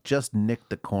luck just nicked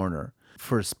the corner.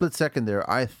 For a split second there,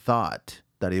 I thought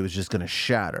that it was just gonna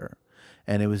shatter,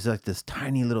 and it was like this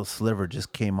tiny little sliver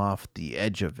just came off the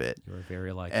edge of it. You were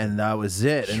very lucky. And that was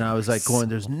it. And I was like going,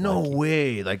 there's no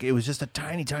way. Like it was just a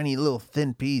tiny, tiny little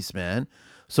thin piece, man.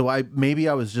 So maybe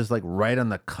I was just like right on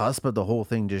the cusp of the whole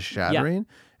thing just shattering.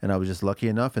 and I was just lucky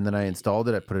enough. And then I installed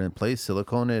it, I put it in place,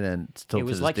 silicone it, and still It to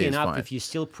was this lucky day is enough. fine. If you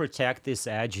still protect this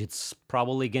edge, it's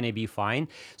probably going to be fine.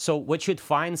 So what you'd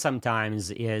find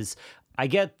sometimes is I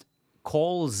get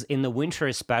calls in the winter,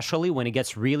 especially when it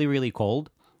gets really, really cold.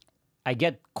 I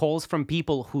get calls from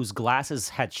people whose glasses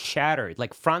had shattered,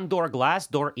 like front door glass,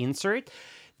 door insert,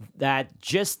 that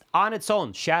just on its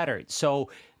own shattered.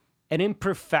 So an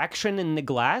imperfection in the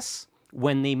glass,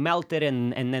 when they melt it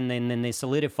and then they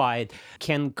solidify it,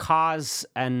 can cause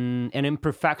an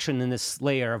imperfection in this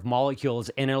layer of molecules,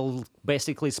 and it'll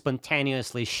basically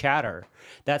spontaneously shatter.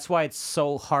 That's why it's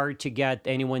so hard to get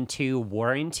anyone to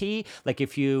warranty. Like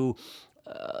if you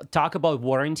talk about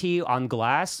warranty on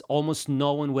glass, almost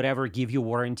no one would ever give you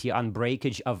warranty on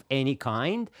breakage of any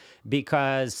kind,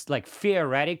 because like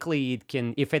theoretically it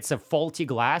can, if it's a faulty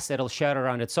glass, it'll shatter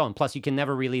on its own. Plus you can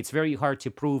never really, it's very hard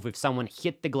to prove if someone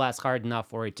hit the glass hard enough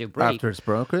for it to break After it's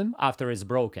broken? after it's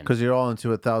broken. Because you're all into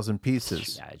 1,000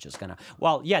 pieces. Yeah, it's just gonna,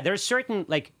 well, yeah, there's certain,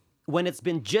 like when it's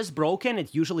been just broken,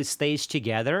 it usually stays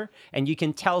together, and you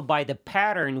can tell by the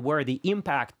pattern where the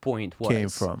impact point was. Came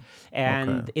from. And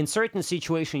Okay. in certain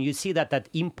situations, you see that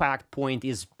impact point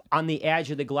is on the edge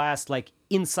of the glass, like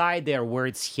inside there where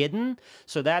it's hidden.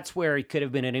 So that's where it could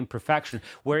have been an imperfection.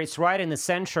 Where it's right in the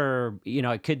center,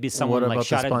 it could be someone What like about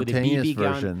shot the it with a spontaneous BB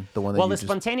gun. version, the one that well, you the just-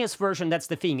 spontaneous version, that's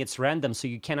the thing. It's random, so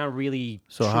you cannot really.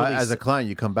 So truly as a client,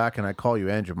 you come back and I call you,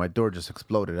 Andrew, my door just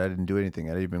exploded. I didn't do anything.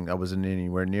 I wasn't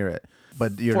anywhere near it.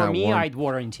 But you're for not me, warm- I'd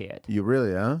warranty it. You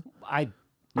really, huh? I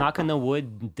knock on the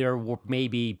wood, there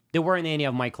weren't any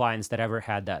of my clients that ever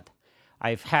had that.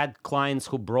 I've had clients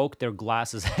who broke their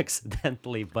glasses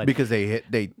accidentally, but Because they did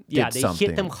they something.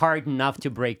 hit them hard enough to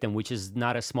break them, which is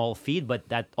not a small feat, but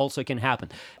that also can happen.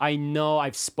 I know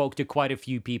I've spoke to quite a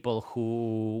few people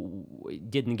who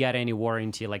didn't get any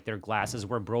warranty, like their glasses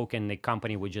were broken. The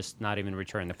company would just not even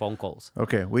return the phone calls.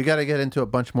 Okay, we got to get into a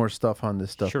bunch more stuff on this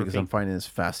stuff Sure because thing. I'm finding this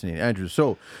fascinating. Andrew,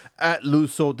 so at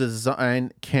Lusso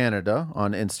Design Canada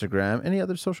on Instagram, any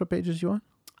other social pages you want?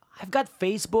 I've got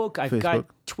Facebook, I've got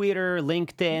Twitter,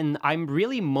 LinkedIn. I'm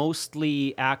really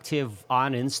mostly active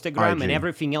on Instagram, IG. and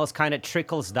everything else kind of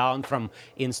trickles down from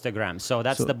Instagram. So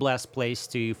that's the best place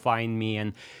to find me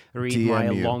and read DM my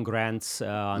you. long rants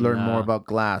on Learn more about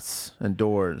glass and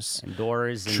doors.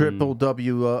 doors. And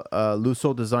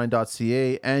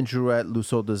www.lussodesign.ca, Andrew at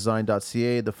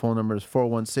lussodesign.ca. The phone number is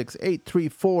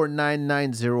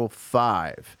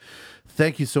 416-834-9905.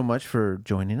 Thank you so much for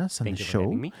joining us on the Thank you for show.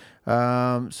 having me.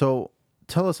 So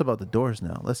tell us about the doors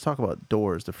now. Let's talk about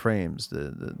doors, the frames,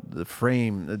 the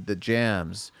frame, the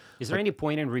jams. Is there any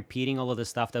point in repeating all of the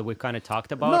stuff that we kind of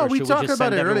talked about? No, or we should talked just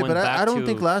about send it earlier, everyone but back I don't to-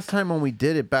 think last time when we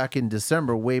did it back in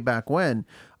December, way back when,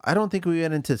 I don't think we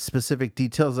went into specific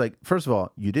details. Like, first of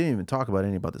all, you didn't even talk about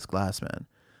any about this glass, man.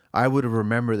 I would have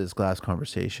remembered this glass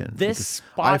conversation. This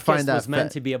because I podcast that was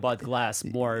meant to be about glass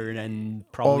more than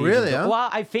probably. Oh, really, huh? Well,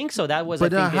 I think so. That was,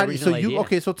 But I think, the how do you, so original you idea.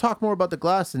 okay? So talk more about the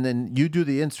glass, and then you do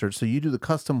the inserts. So you do the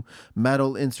custom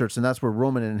metal inserts, and that's where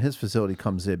Roman and his facility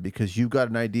comes in because you've got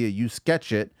an idea. You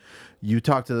sketch it, you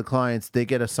talk to the clients, they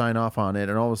get a sign off on it,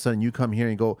 and all of a sudden you come here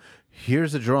and go,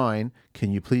 "Here's a drawing.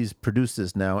 Can you please produce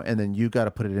this now?" And then you got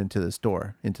to put it into the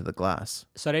store, into the glass.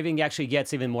 So everything actually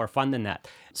gets even more fun than that.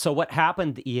 So what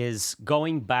happened is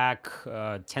going back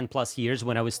 10 plus years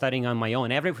when I was studying on my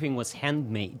own, everything was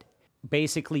handmade.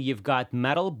 Basically, you've got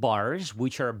metal bars,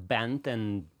 which are bent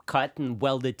and cut and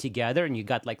welded together, and you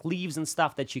got like leaves and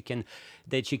stuff that you can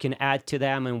add to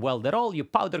them and weld it all. You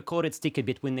powder coat it, stick it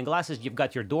between the glasses. You've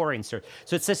got your door insert.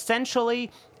 So it's essentially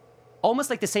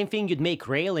almost like the same thing you'd make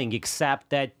railing, except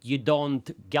that you don't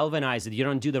galvanize it. You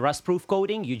don't do the rust-proof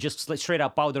coating. You just straight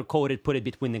up powder coat it, put it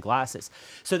between the glasses.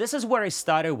 So this is where I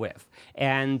started with.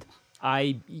 And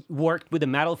I worked with a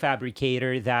metal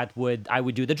fabricator I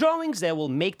would do the drawings, they will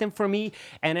make them for me.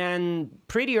 And then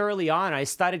pretty early on, I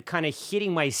started kind of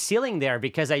hitting my ceiling there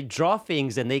because I draw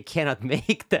things and they cannot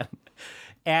make them.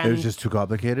 And It was just too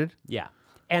complicated. yeah.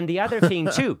 And the other thing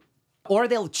too, or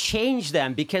they'll change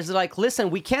them because they're like,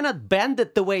 listen, we cannot bend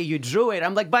it the way you drew it.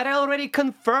 I'm like, but I already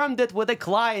confirmed it with a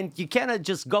client. You cannot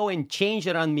just go and change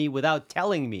it on me without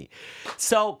telling me.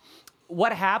 So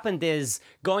what happened is,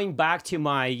 going back to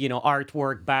my,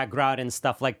 artwork background and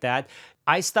stuff like that,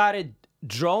 I started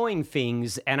drawing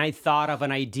things and I thought of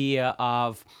an idea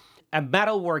of a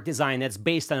metalwork design that's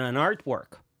based on an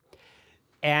artwork.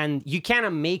 And you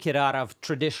cannot make it out of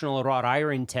traditional wrought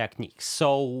iron techniques.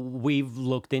 So we've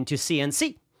looked into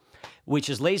CNC, which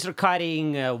is laser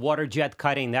cutting, water jet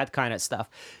cutting, that kind of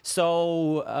stuff.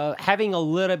 So having a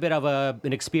little bit of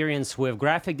an experience with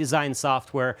graphic design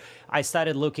software, I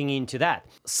started looking into that.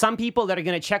 Some people that are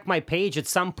going to check my page at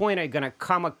some point are going to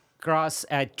come across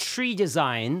a tree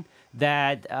design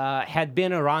that had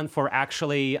been around for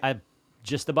actually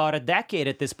just about a decade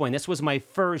at this point. This was my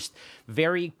first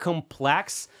very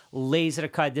complex laser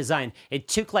cut design. It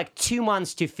took like 2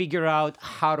 months to figure out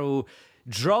how to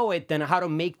draw it, then how to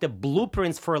make the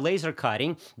blueprints for laser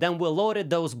cutting. Then we loaded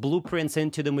those blueprints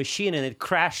into the machine, and it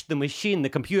crashed the machine, the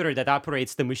computer that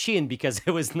operates the machine, because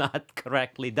it was not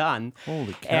correctly done.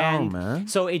 Holy cow, and man.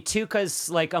 So it took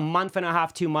us like a month and a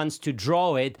half, 2 months to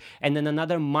draw it, and then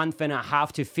another month and a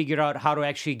half to figure out how to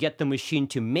actually get the machine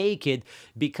to make it,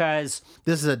 because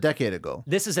This is a decade ago.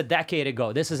 this is a decade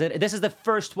ago. This is the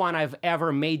first one I've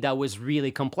ever made that was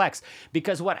really complex.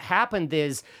 Because what happened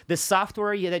is the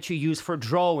software that you use for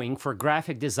drawing, for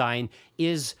graphic design,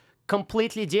 is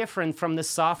completely different from the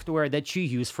software that you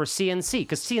use for CNC.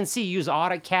 Because CNC, you use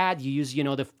AutoCAD, you use,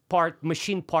 the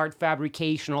machine part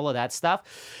fabrication, all of that stuff.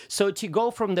 So to go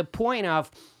from the point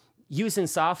of using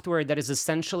software that is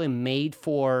essentially made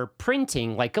for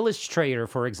printing, like Illustrator,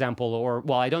 for example, or,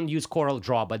 well, I don't use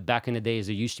CorelDRAW, but back in the days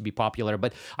it used to be popular,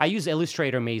 but I use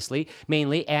Illustrator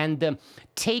mainly, and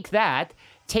take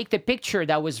the picture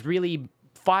that was really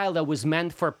file that was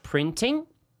meant for printing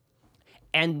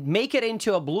and make it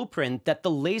into a blueprint that the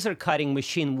laser cutting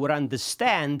machine would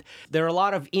understand. There are a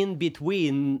lot of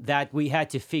in-between that we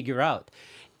had to figure out.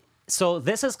 So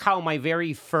this is how my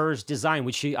very first design,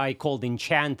 which I called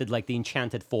Enchanted, like the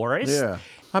Enchanted Forest. Yeah.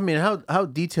 I mean, how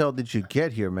detailed did you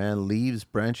get here, man? Leaves,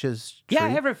 branches, tree?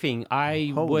 Yeah, everything.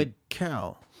 Holy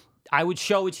cow. I would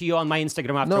show it to you on my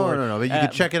Instagram No, afterward. no. But you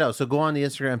can check it out. So go on the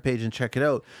Instagram page and check it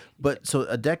out. But so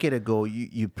a decade ago,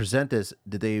 you present this.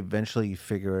 Did they eventually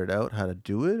figure it out how to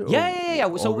do it?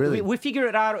 Yeah. So really? we figured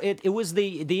it out. It was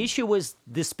the issue was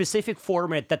the specific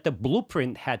format that the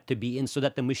blueprint had to be in, so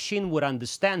that the machine would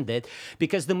understand it,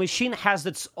 because the machine has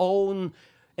its own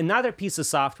another piece of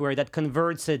software that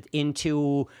converts it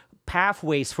into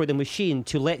pathways for the machine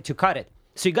to cut it.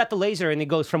 So you got the laser and it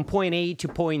goes from point A to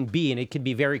point B, and it could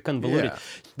be very convoluted. Yeah.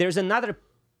 There's another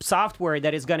software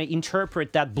that is going to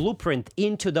interpret that blueprint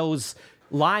into those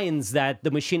lines that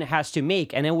the machine has to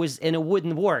make, and it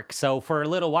wouldn't work. So for a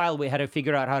little while we had to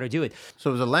figure out how to do it.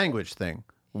 So it was a language thing.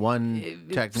 One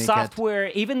technique. Software,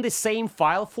 even the same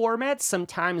file format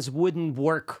sometimes wouldn't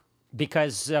work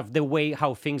because of the way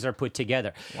how things are put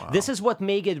together. Wow. This is what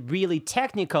made it really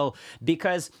technical,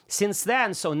 because since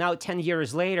then, so now 10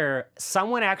 years later,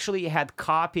 someone actually had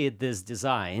copied this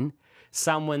design,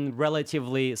 someone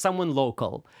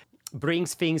local,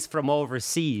 brings things from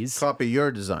overseas. Copy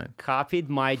your design. Copied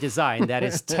my design that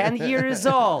is 10 years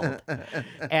old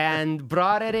and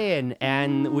brought it in,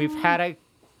 and we've had a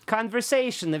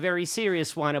conversation, a very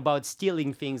serious one, about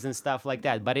stealing things and stuff like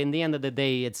that. But in the end of the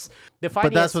day, it's the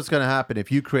funniest. But that's what's going to happen if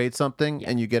you create something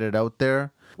and you get it out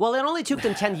there. Well, it only took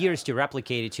them 10 years to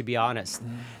replicate it, to be honest.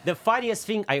 The funniest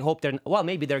thing, I hope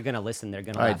maybe they're going to listen. They're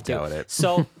going to laugh too. I doubt it.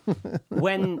 So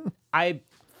when I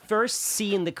first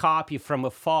seen the copy from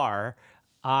afar,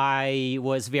 I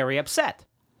was very upset.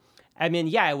 I mean,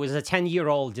 yeah, it was a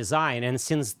 10-year-old design, and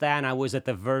since then I was at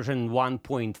the version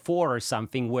 1.4 or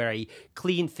something, where I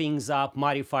cleaned things up,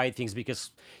 modified things,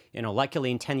 because, luckily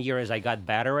in 10 years I got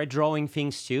better at drawing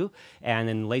things too, and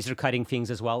in laser cutting things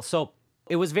as well. So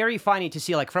it was very funny to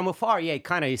see, like, from afar, yeah, it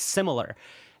kind of is similar.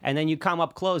 And then you come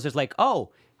up close, it's like, oh,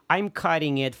 I'm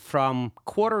cutting it from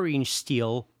 1/4-inch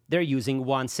steel. They're using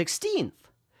 1/16.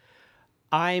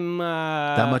 I'm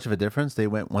that much of a difference? They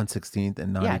went 1/16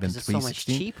 and not even 3/16? it's so much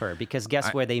cheaper, because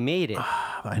guess where they made it?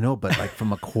 I know, but like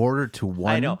from 1/4 to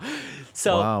 1. I know.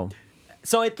 So, wow.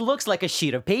 So it looks like a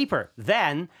sheet of paper.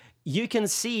 Then you can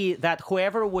see that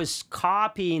whoever was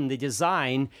copying the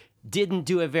design didn't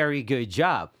do a very good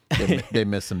job. They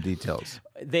missed some details.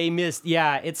 They missed,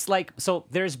 yeah. It's like, so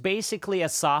there's basically a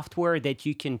software that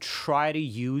you can try to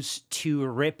use to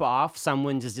rip off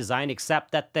someone's design,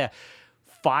 except that the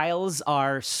files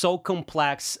are so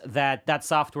complex that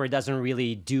software doesn't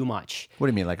really do much. What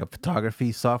do you mean, like a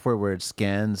photography software where it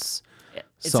scans?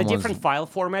 It's a different file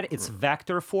format. It's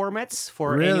vector formats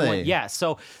for anyone. Yeah,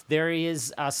 so there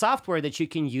is a software that you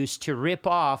can use to rip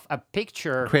off a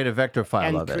picture, create a vector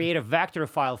file and create a vector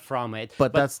file from it.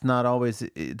 But that's not always.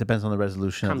 It depends on the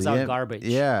resolution. Comes of the out garbage.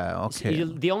 Yeah. Okay. So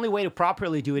the only way to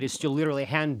properly do it is to literally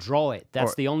hand draw it.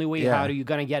 That's the only way how you're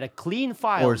gonna get a clean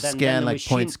file. Or then scan, the like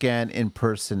machine... point scan in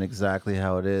person exactly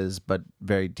how it is, but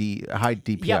very high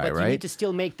DPI, Yeah, but right? you need to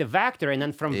still make the vector, and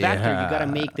then from vector you gotta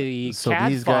make the so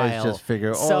CAD these guys file. just figure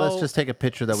picture. Let's just take a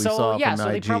picture that we saw from so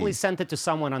IG. they probably sent it to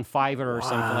someone on Fiverr or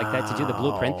something like that to do the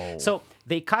blueprint. So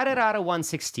they cut it out of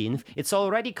 1/16. It's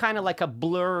already kind of like a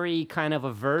blurry kind of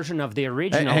a version of the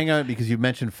original. Hang on, because you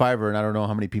mentioned Fiverr, and I don't know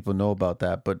how many people know about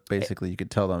that, but basically you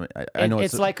could tell them. I know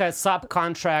it's like a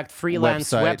subcontract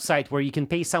freelance website where you can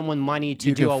pay someone money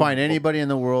to do. You can find anybody in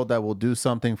the world that will do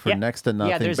something for next to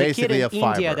nothing. Yeah, there's basically a kid in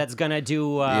India Fiverr. that's gonna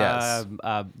do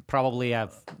probably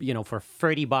for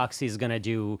 $30 he's gonna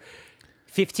do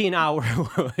 15-hour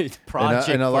project.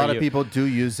 And a lot of people do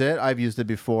use it. I've used it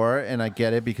before, and I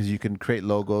get it because you can create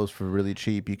logos for really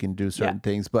cheap. You can do certain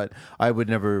things, but I would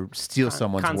never steal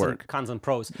someone's work. Cons and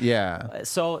pros. Yeah.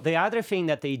 So the other thing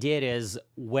that they did is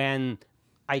when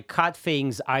I cut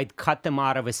things, I'd cut them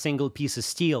out of a single piece of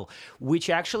steel, which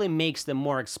actually makes them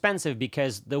more expensive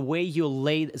because the way you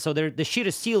lay... So the sheet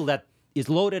of steel that is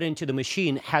loaded into the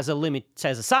machine has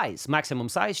a size, maximum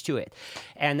size to it.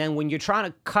 And then when you're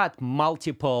trying to cut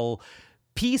multiple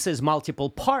pieces, multiple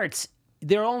parts,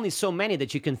 there are only so many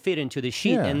that you can fit into the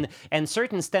sheet. Yeah. And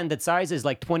certain standard sizes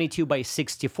like 22 by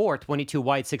 64, 22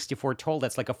 wide, 64 tall,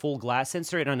 that's like a full glass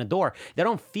insert on a door. They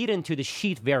don't fit into the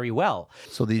sheet very well.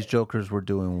 So these jokers were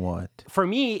doing what? For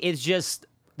me, it's just...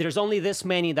 There's only this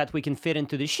many that we can fit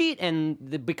into the sheet,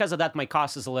 and because of that, my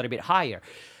cost is a little bit higher.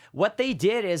 What they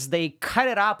did is they cut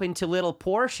it up into little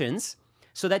portions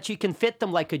so that you can fit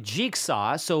them like a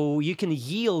jigsaw, so you can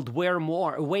yield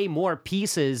way more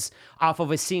pieces off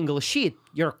of a single sheet.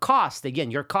 Your cost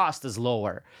is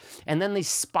lower. And then they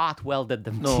spot welded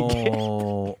them together.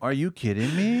 No, are you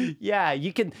kidding me? Yeah,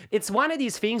 you can. It's one of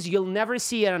these things you'll never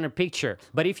see it on a picture.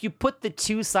 But if you put the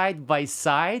two side by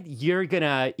side, you're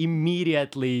gonna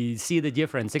immediately see the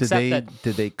difference. Did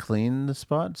they clean the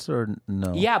spots or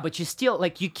no? Yeah, but you still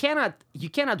you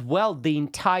cannot weld the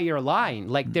entire line.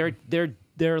 Like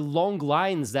they're long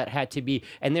lines that had to be,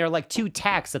 and they're like two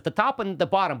tacks at the top and the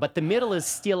bottom, but the middle is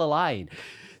still a line.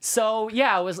 So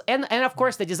yeah, it was, and of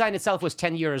course the design itself was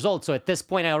 10 years old. So at this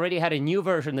point, I already had a new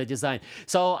version of the design.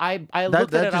 So I looked at it up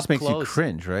close. That just makes you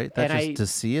cringe, right? To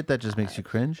see it, that just makes you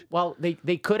cringe. Well,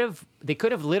 they could have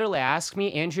literally asked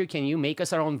me, Andrew, can you make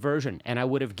us our own version? And I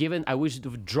would have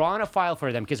drawn a file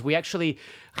for them because we actually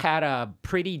had a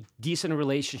pretty decent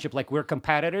relationship. Like we're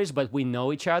competitors, but we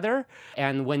know each other.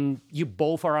 And when you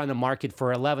both are on the market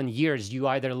for 11 years, you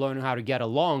either learn how to get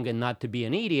along and not to be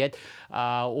an idiot,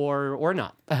 or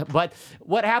not. But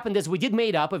what happened is we did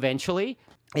made up eventually.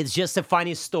 It's just a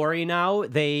funny story now.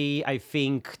 They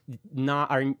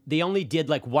only did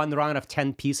like one round of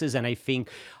 10 pieces, and I think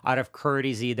out of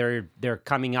courtesy, they're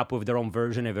coming up with their own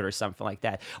version of it or something like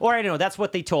that. Or I don't know. That's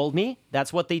what they told me.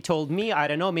 I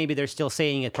don't know. Maybe they're still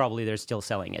saying it. Probably they're still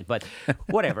selling it. But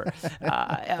whatever.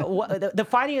 The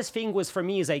funniest thing was for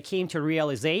me is I came to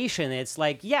realization. It's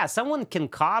like, yeah, someone can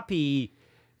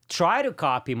try to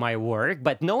copy my work,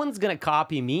 but no one's going to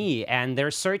copy me. And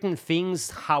there's certain things,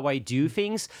 how I do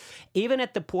things, even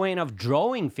at the point of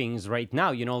drawing things right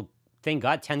now, thank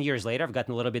God, 10 years later, I've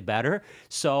gotten a little bit better.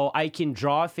 So I can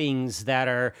draw things that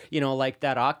are, like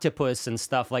that octopus and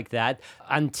stuff like that.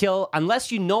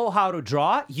 Unless you know how to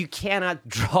draw, you cannot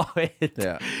draw it.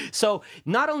 Yeah. So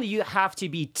not only you have to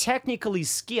be technically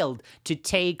skilled to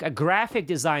take a graphic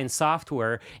design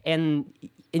software and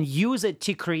use it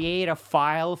to create a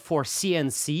file for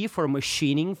CNC, for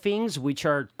machining things, which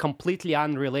are completely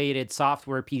unrelated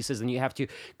software pieces, and you have to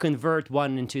convert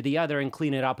one into the other and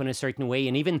clean it up in a certain way,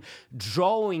 and even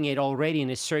drawing it already in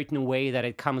a certain way that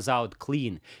it comes out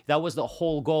clean. That was the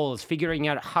whole goal, is figuring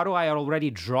out how do I already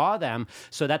draw them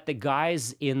so that the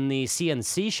guys in the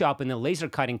CNC shop, in the laser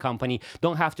cutting company,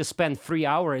 don't have to spend 3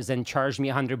 hours and charge me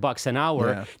 $100 an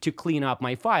hour to clean up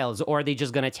my files. Or they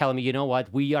just going to tell me, you know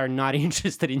what, we are not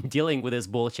interested in dealing with this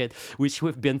bullshit, which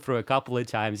we've been through a couple of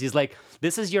times. He's like,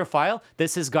 this is your file,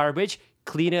 this is garbage,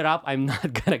 clean it up, I'm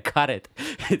not gonna cut it.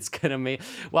 It's gonna make,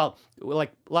 well,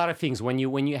 like a lot of things, when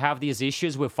you have these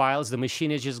issues with files, the machine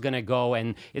is just gonna go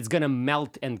and it's gonna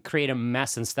melt and create a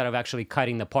mess instead of actually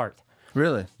cutting the part.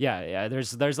 Really? Yeah.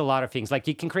 There's a lot of things. Like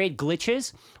you can create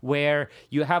glitches where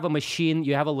you have a machine,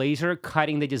 you have a laser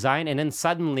cutting the design, and then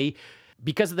suddenly,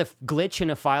 because of the glitch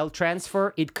in a file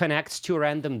transfer, it connects two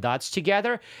random dots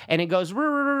together, and it goes,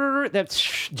 that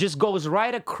just goes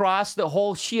right across the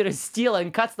whole sheet of steel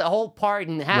and cuts the whole part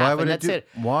in half. Why would and that's it.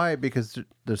 Why? Because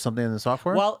there's something in the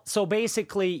software? Well, so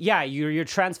basically, yeah, you're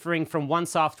transferring from one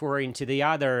software into the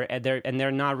other, and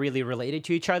they're not really related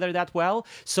to each other that well.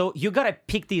 So you gotta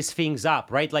pick these things up,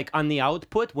 right? Like on the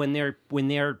output, when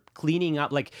they're cleaning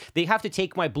up, like they have to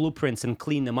take my blueprints and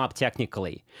clean them up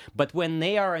technically. But when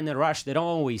they are in a rush, they don't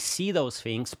always see those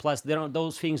things. Plus,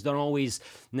 those things don't always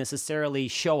necessarily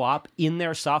show up in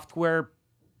their software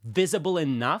visible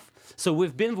enough. So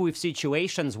we've been with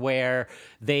situations where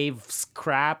they've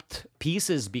scrapped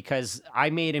pieces because I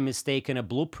made a mistake in a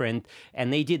blueprint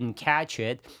and they didn't catch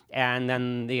it. And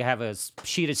then they have a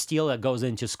sheet of steel that goes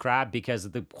into scrap because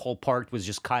the whole part was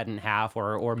just cut in half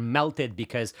or melted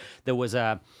because there was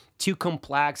a too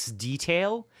complex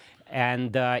detail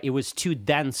and it was too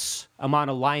dense amount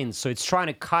of lines. So it's trying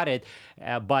to cut it,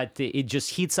 but it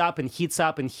just heats up and heats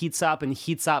up and heats up and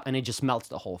heats up, and it just melts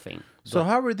the whole thing. So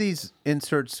how were these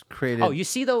inserts created? Oh, you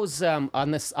see those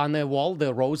on the wall,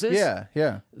 the roses?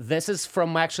 Yeah. This is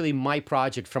from actually my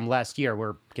project from last year,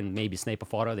 where you can maybe snap a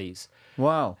photo of these.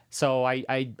 Wow. So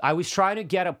I was trying to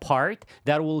get a part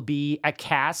that will be a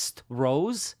cast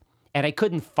rose, and I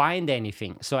couldn't find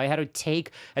anything. So I had to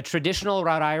take a traditional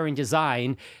wrought iron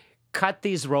design, cut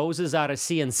these roses out of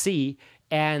CNC,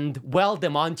 and weld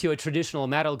them onto a traditional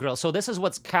metal grill. So this is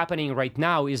what's happening right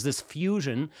now, is this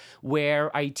fusion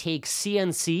where I take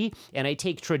CNC and I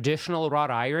take traditional wrought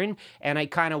iron and I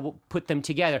kind of put them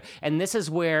together. And this is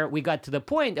where we got to the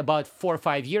point about 4 or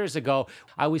 5 years ago.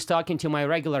 I was talking to my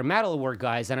regular metalwork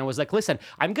guys and I was like, listen,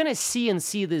 I'm going to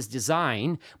CNC this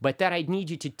design, but then I need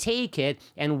you to take it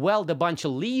and weld a bunch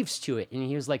of leaves to it. And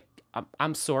he was like,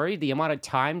 I'm sorry, the amount of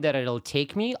time that it'll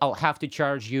take me, I'll have to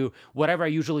charge you whatever I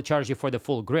usually charge you for the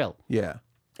full grill. Yeah.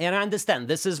 And I understand,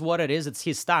 this is what it is. It's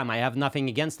his time. I have nothing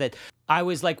against it. I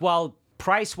was like, well,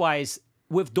 price-wise,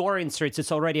 with door inserts,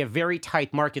 it's already a very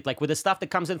tight market. Like with the stuff that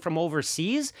comes in from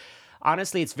overseas,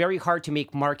 honestly, it's very hard to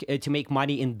make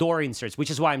money in door inserts, which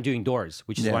is why I'm doing doors,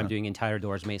 which is why I'm doing entire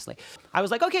doors mainly. I was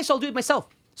like, okay, so I'll do it myself.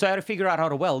 So I had to figure out how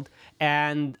to weld,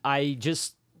 and I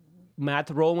just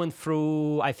met Roman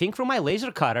through my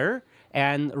laser cutter,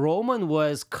 and Roman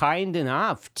was kind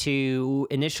enough to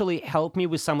initially help me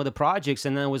with some of the projects,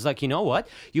 and then was like, you know what?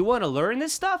 You want to learn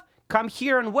this stuff? Come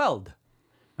here and weld.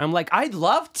 I'm like, I'd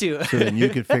love to. So then you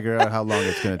could figure out how long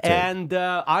it's going to take. And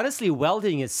honestly,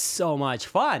 welding is so much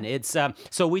fun. It's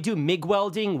so we do MIG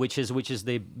welding, which is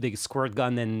the squirt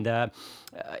gun, and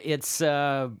it's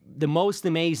the most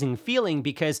amazing feeling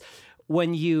because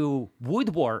when you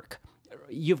woodwork,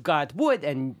 you've got wood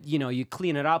and you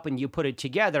clean it up and you put it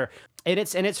together, and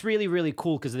it's really, really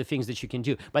cool because of the things that you can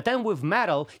do. But then with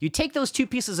metal, you take those two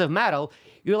pieces of metal,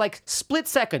 you're like split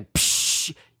second,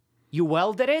 psh, you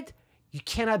welded it, you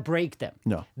cannot break them.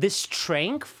 No, the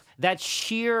strength, that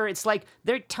sheer, it's like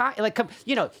they're like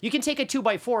you can take a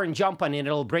 2x4 and jump on it,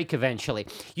 it'll break eventually.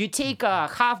 You take a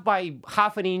half by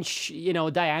half an inch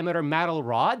diameter metal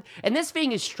rod, and this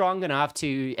thing is strong enough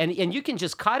to and you can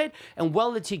just cut it and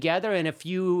weld it together in a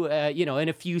few in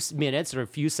a few minutes or a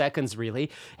few seconds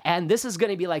really, and this is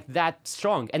going to be like that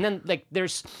strong. And then like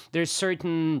there's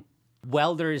certain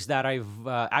welders that I've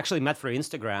actually met through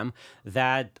Instagram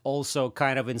that also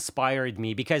kind of inspired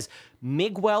me, because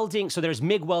MIG welding, so there's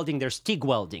MIG welding, there's TIG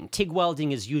welding. TIG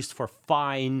welding is used for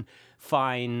fine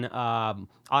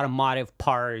automotive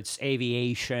parts,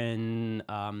 aviation,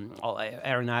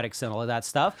 aeronautics, and all of that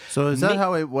stuff. So is that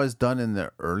how it was done in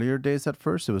the earlier days at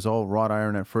first? It was all wrought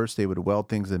iron at first. They would weld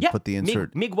things and put the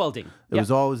insert. MIG welding. It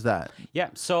was always that. Yeah.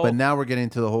 So, but now we're getting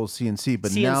into the whole CNC.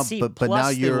 But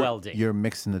CNC now welding. You're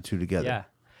mixing the two together. Yeah.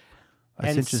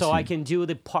 That's and so I can do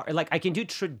I can do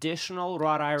traditional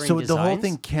wrought iron designs. So the whole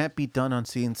thing can't be done on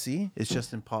CNC? It's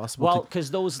just impossible? Well,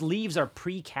 because those leaves are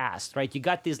precast, right? You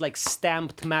got these like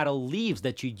stamped metal leaves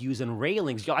that you'd use in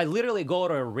railings. I literally go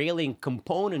to a railing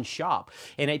component shop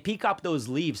and I pick up those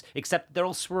leaves, except they're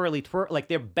all swirly, like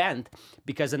they're bent,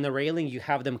 because in the railing you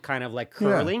have them kind of like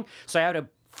curling. Yeah. So I have to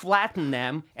flatten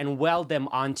them and weld them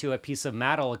onto a piece of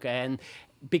metal. And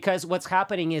because what's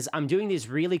happening is I'm doing these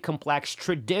really complex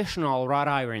traditional wrought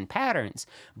iron patterns,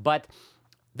 but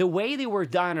the way they were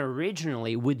done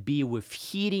originally would be with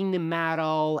heating the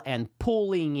metal and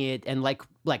pulling it and like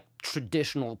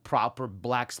traditional proper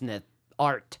blacksmith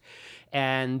art.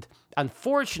 And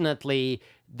unfortunately,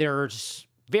 there's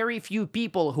very few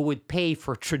people who would pay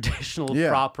for traditional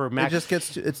proper it just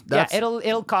gets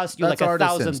it'll cost you like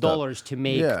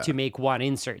 $1,000 to make one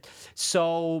insert.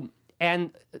 So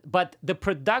but the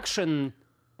production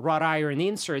wrought iron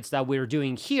inserts that we're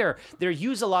doing here, they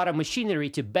use a lot of machinery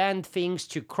to bend things,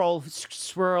 to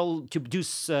swirl, to do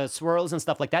swirls and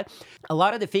stuff like that. A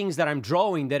lot of the things that I'm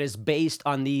drawing that is based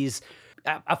on these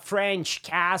a French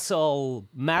castle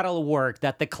metalwork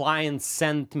that the client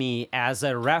sent me as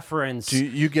a reference. Do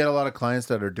you get a lot of clients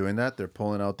that are doing that? They're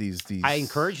pulling out these. I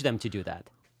encourage them to do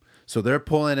that. So they're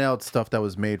pulling out stuff that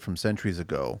was made from centuries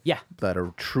ago. Yeah. That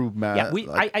are true Yeah,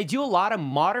 I do a lot of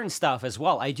modern stuff as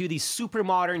well. I do these super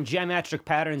modern geometric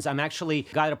patterns. I'm actually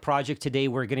got a project today.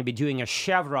 We're going to be doing a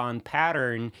chevron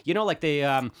pattern. You know, like the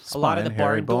a lot of the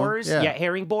barn doors. Yeah,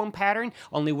 herringbone pattern.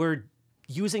 Only we're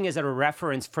using as a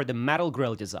reference for the metal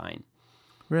grill design.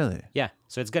 Really? Yeah.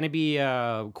 So it's going to be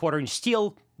a 1/4-inch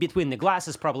steel between the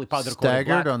glasses, probably powder coated black.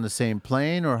 Staggered on the same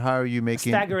plane, or how are you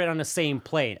making? Staggered on the same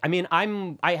plane. I mean,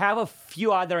 I have a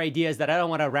few other ideas that I don't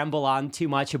want to ramble on too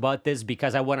much about this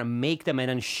because I want to make them and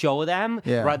then show them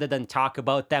rather than talk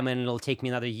about them, and it'll take me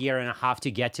another year and a half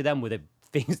to get to them with the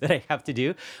things that I have to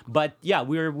do. But yeah,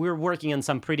 we're working on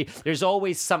some pretty. There's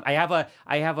always some. I have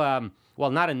a. Well,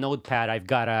 not a notepad. I've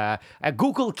got a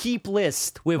Google Keep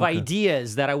list with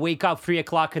ideas that I wake up 3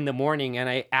 o'clock in the morning and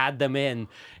I add them in,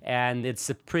 and it's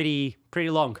a pretty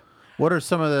long. What are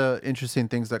some of the interesting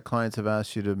things that clients have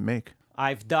asked you to make?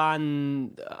 I've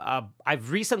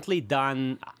recently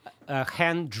done a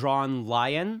hand-drawn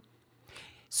lion.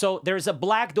 So there's a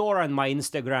black door on my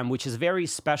Instagram, which is very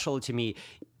special to me.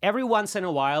 Every once in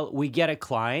a while, we get a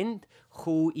client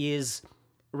who is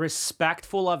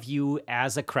respectful of you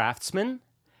as a craftsman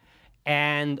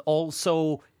and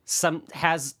also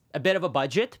has a bit of a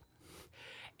budget,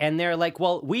 and they're like,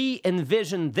 well, we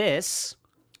envision this,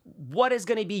 what is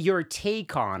going to be your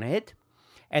take on it?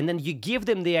 And then you give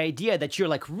them the idea that you're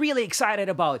like really excited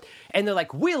about, and they're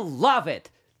like, we'll love it,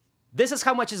 this is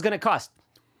how much it's going to cost,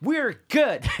 we're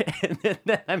good. And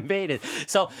then I made it.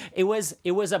 So it was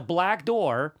a black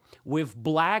door with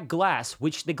black glass,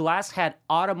 which the glass had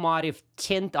automotive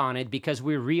tint on it because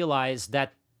we realized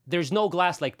that there's no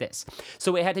glass like this.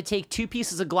 So we had to take 2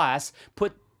 pieces of glass,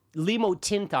 put limo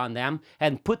tint on them,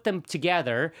 and put them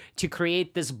together to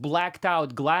create this blacked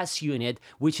out glass unit,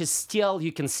 which is still,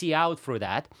 you can see out through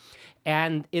that.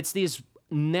 And it's these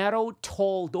narrow,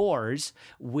 tall doors,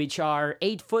 which are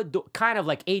 8-foot, kind of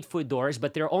like 8-foot doors,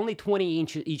 but they're only 20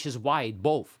 inches wide,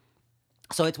 both.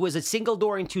 So it was a single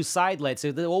door and 2 sidelets.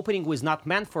 So the opening was not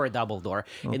meant for a double door.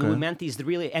 Okay. And we meant these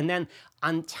really... And then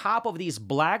on top of these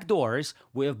black doors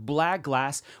with black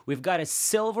glass, we've got a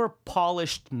silver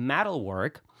polished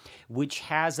metalwork, which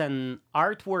has an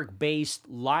artwork-based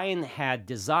lion head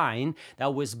design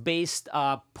that was based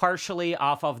partially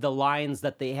off of the lions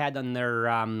that they had on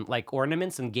their like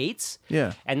ornaments and gates.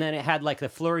 Yeah. And then it had like the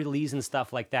fleur-de-lis and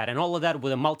stuff like that. And all of that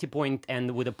with a multi-point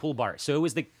and with a pull bar. So it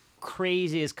was the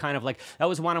craziest kind of like, that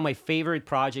was one of my favorite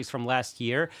projects from last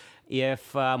year.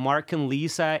 If Mark and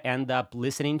Lisa end up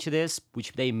listening to this,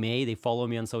 which they follow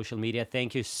me on social media,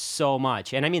 thank you so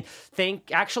much. And I mean,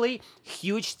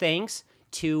 huge thanks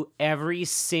to every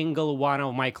single one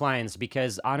of my clients,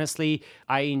 because honestly,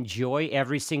 I enjoy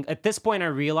at this point, I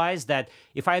realize that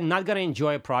if I'm not going to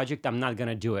enjoy a project, I'm not going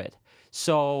to do it.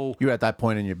 So you're at that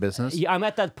point in your business? Yeah, I'm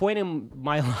at that point in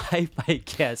my life, I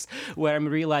guess, where I'm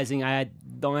realizing I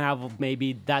don't have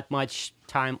maybe that much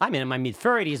time. I mean, in my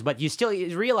mid-30s, but you still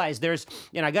realize there's,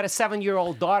 I got a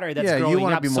 7-year-old daughter that's growing up so fast. Yeah, you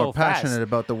want to be more passionate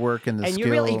about the work and the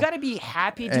skill. And you got to be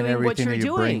happy doing what you're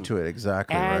doing. Bring to it,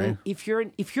 exactly, and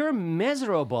right? if you're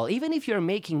miserable, even if you're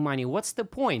making money, what's the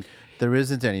point? There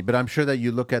isn't any. But I'm sure that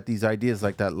you look at these ideas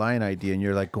like that line idea and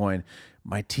you're like going,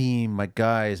 my team, my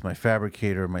guys, my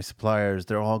fabricator, my suppliers,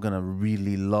 they're all going to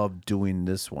really love doing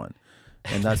this one.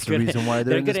 And that's the reason why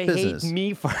they're in this business. They're going to hate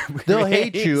me for they'll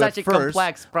hate you such at a first,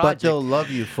 complex project. But they'll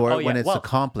love you for it when it's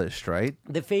accomplished, right?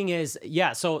 The thing is,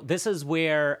 so this is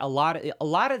where a lot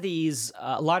of these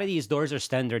doors are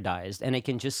standardized, and I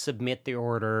can just submit the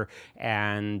order,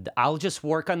 and I'll just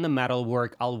work on the metal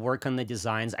work. I'll work on the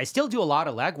designs. I still do a lot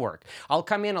of legwork. I'll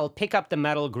come in, I'll pick up the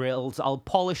metal grills, I'll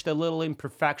polish the little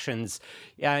imperfections.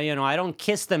 I don't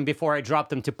kiss them before I drop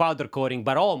them to powder coating,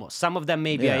 but almost. Some of them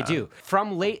maybe I do.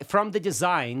 From the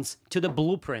designs to the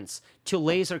blueprints to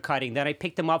laser cutting. Then I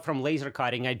pick them up from laser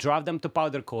cutting. I drop them to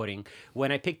powder coating.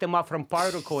 When I pick them up from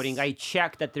powder coating, I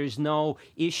check that there's no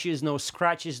issues, no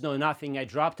scratches, no nothing. I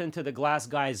drop them to the glass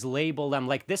guys, label them.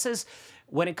 Like, this is,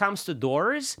 when it comes to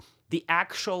doors, the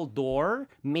actual door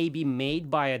may be made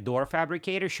by a door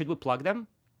fabricator. Should we plug them?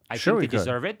 I think they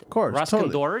deserve it. Of course, Ruskin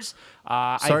totally. Doors.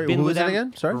 Sorry, I've been who with is it them.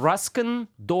 again? Sorry? Ruskin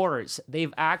Doors.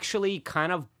 They've actually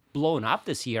kind of blown up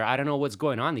this year. I don't know what's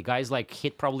going on. The guys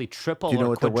hit probably triple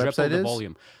or quadruple the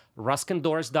volume.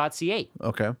 RuskinDoors.ca.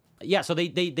 Okay. Yeah, so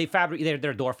they fabricate.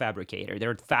 They're a door fabricator.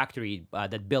 They're a factory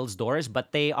that builds doors,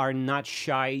 but they are not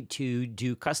shy to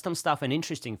do custom stuff and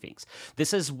interesting things.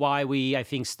 This is why I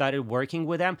think, started working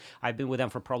with them. I've been with them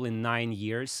for probably 9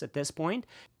 years at this point.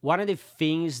 One of the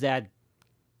things that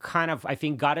kind of, I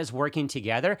think, got us working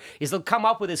together is they'll come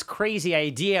up with this crazy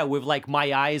idea with like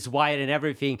my eyes wide and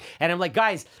everything. And I'm like,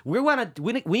 guys, we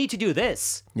need to do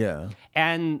this. Yeah.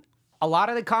 And a lot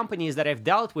of the companies that I've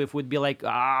dealt with would be like,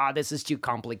 this is too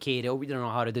complicated. We don't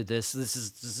know how to do this. This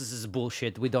is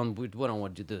bullshit. We don't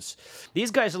want to do this.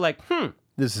 These guys are like,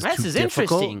 This is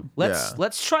interesting. Yeah.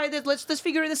 Let's try that. Let's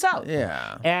figure this out.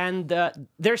 Yeah. And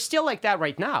they're still like that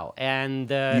right now.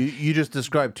 And You just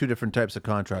described two different types of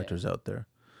contractors out there.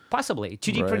 possibly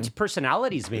two different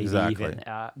personalities, maybe Exactly.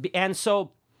 even. And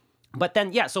so. But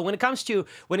then, yeah. So when it comes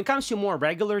to more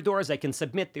regular doors, I can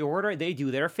submit the order. They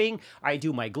do their thing. I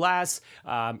do my glass.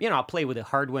 I'll play with the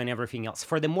hardware and everything else.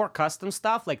 For the more custom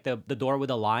stuff, like the door with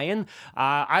a lion,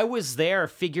 I was there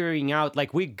figuring out.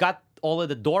 Like we got all of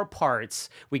the door parts,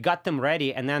 we got them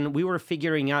ready, and then we were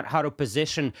figuring out how to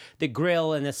position the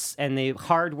grill and the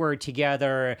hardware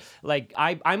together. Like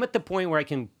I'm at the point where I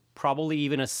can probably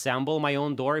even assemble my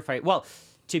own door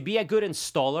to be a good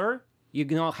installer. You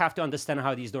have to understand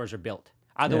how these doors are built.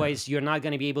 Otherwise, you're not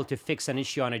going to be able to fix an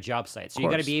issue on a job site. So you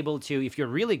got to be able to, if you're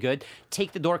really good,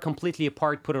 take the door completely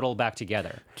apart, put it all back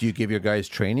together. Do you give your guys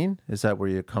training? Is that where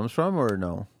it comes from or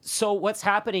no? So what's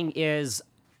happening is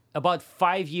about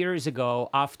 5 years ago,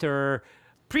 after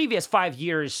previous 5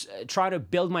 years trying to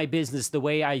build my business the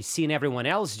way I seen everyone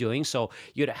else doing. So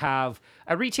you'd have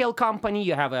a retail company,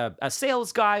 you have a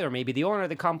sales guy or maybe the owner of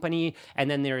the company, and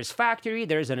then there's factory,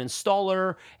 there's an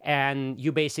installer, and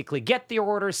you basically get the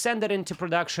order, send it into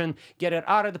production, get it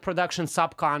out of the production,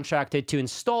 subcontracted to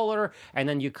installer, and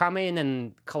then you come in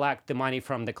and collect the money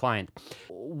from the client.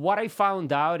 What I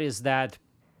found out is that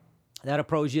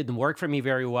approach didn't work for me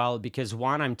very well because,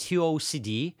 one, I'm too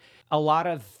OCD. A lot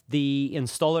of the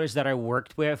installers that I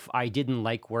worked with, I didn't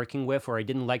like working with, or I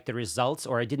didn't like the results,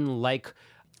 or I didn't like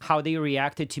how they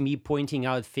reacted to me pointing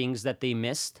out things that they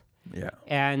missed. Yeah.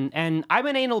 And I'm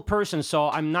an anal person, so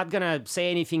I'm not going to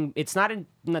say anything. It's not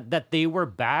that they were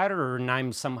bad or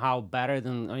I'm somehow better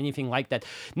than or anything like that.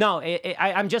 No,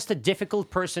 I'm just a difficult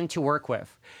person to work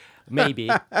with. Maybe.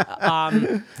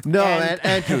 Man,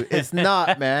 Andrew, it's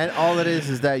not, man. All it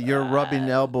is that you're rubbing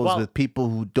elbows with people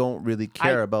who don't really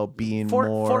care about being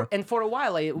more. For a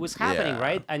while, it was happening,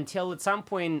 right? Until at some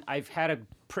point, I've had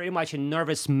pretty much a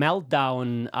nervous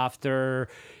meltdown after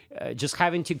just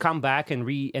having to come back and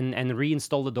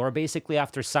reinstall the door, basically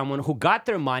after someone who got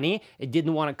their money, it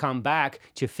didn't want to come back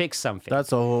to fix something.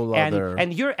 That's a whole other.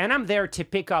 And I'm there to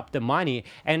pick up the money,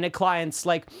 and the client's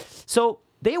like, so.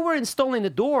 They were installing the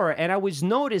door, and I was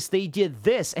noticed they did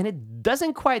this, and it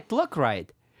doesn't quite look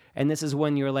right. And this is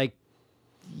when you're like,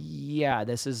 yeah,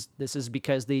 this is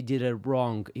because they did it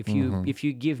wrong. If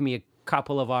you give me a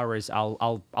couple of hours,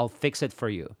 I'll fix it for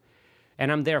you.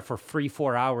 And I'm there for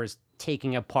 3-4 hours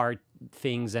taking apart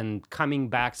things and coming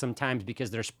back sometimes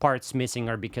because there's parts missing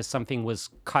or because something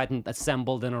was cut and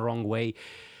assembled in a wrong way.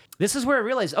 This is where I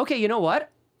realized, okay, you know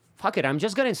what? Fuck it, I'm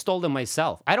just going to install them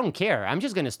myself. I don't care. I'm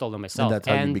just going to install them myself. And that's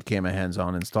how you became a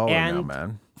hands-on installer now,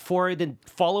 man. For the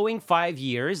following 5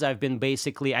 years, I've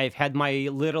had my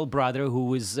little brother who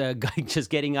was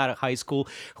just getting out of high school,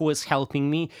 who was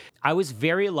helping me. I was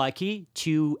very lucky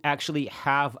to actually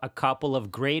have a couple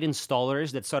of great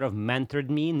installers that sort of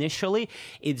mentored me initially.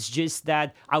 It's just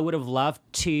that I would have loved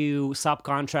to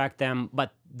subcontract them,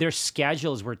 but their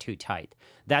schedules were too tight.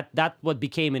 That what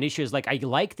became an issue is like, I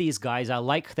like these guys, I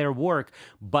like their work,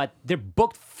 but they're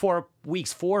booked 4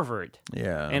 weeks forward.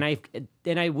 Yeah. And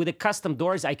I with the custom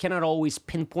doors, I cannot always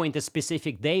pinpoint a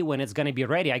specific day when it's going to be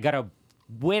ready. I got to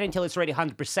wait until it's ready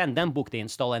 100%, then book the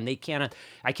install, and I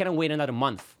cannot wait another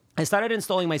month. I started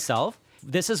installing myself.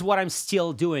 This is what I'm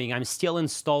still doing. I'm still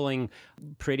installing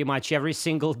pretty much every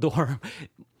single door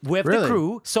with the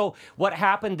crew. So what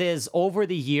happened is, over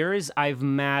the years, I've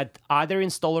met other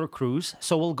installer crews.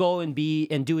 So we'll go and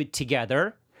do it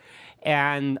together.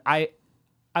 And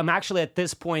I'm actually at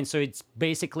this point, so it's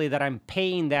basically that I'm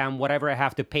paying them whatever I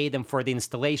have to pay them for the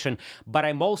installation, but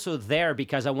I'm also there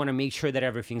because I want to make sure that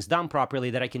everything's done properly,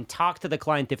 that I can talk to the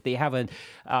client if they have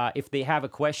a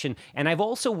question. And I've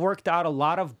also worked out a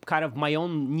lot of kind of my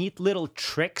own neat little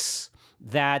tricks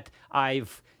that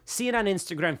I've seen on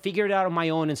Instagram, figured out on my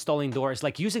own installing doors,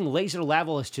 like using laser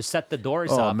levels to set the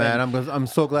doors up. Oh man, I'm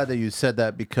so glad that you said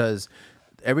that, because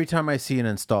every time I see an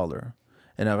installer,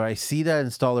 and if I see that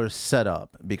installer set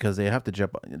up, because they have to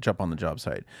jump on the job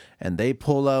site, and they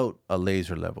pull out a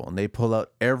laser level, and they pull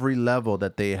out every level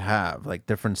that they have, like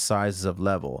different sizes of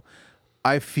level,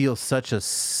 I feel such a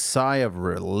sigh of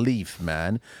relief,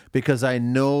 man, because I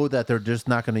know that they're just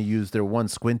not going to use their one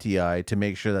squinty eye to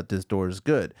make sure that this door is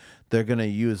good. They're going to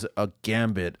use a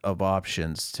gambit of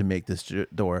options to make this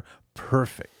door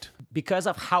perfect. because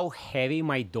of how heavy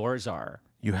my doors are,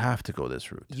 You have to go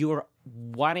this route. you're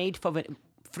 1/8 of it,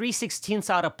 3/16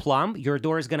 out of plumb, your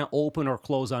door is going to open or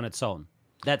close on its own.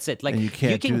 That's it. Like And you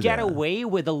can't can do get that. away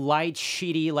with a light,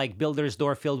 shitty, like builder's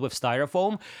door filled with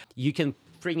styrofoam. You can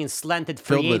freaking slanted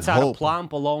Filled with 3/8 out of hope. plumb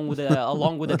along with the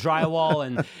drywall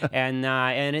and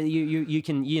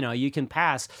you can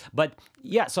pass. But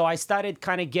yeah, so I started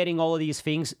kind of getting all of these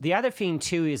things. The other thing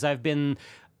too is I've been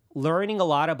learning a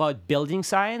lot about building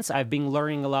science. I've been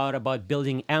learning a lot about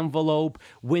building envelope,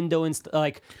 window, and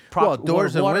Well,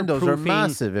 doors and windows are waterproofing.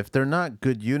 massive. If they're not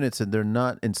good units and they're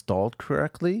not installed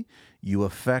correctly, you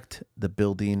affect the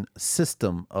building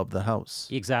system of the house.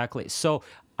 Exactly. So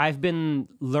I've been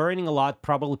learning a lot,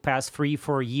 probably past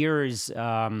 3-4 years,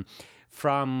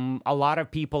 from a lot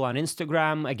of people on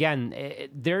Instagram. Again,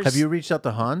 there's. Have you reached out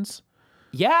to Hans?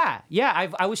 Yeah.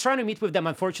 I was trying to meet with them.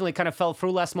 Unfortunately, kind of fell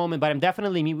through last moment, but I'm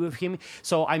definitely meet with him.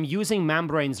 So I'm using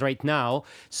membranes right now.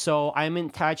 So I'm in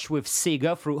touch with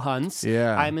Siga through Hans.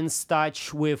 Yeah. I'm in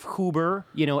touch with Huber,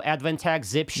 Advantech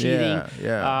zip sheeting.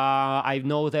 Yeah. I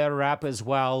know their rep as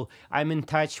well. I'm in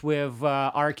touch with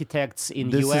architects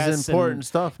in This US. is important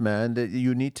stuff, man. That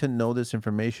you need to know this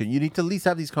information. You need to at least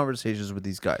have these conversations with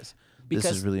these guys. This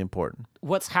Because is really important.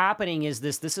 What's happening is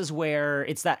this is where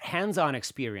it's that hands-on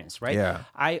experience, right? Yeah.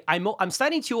 I'm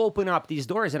starting to open up these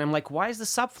doors and I'm like, why is the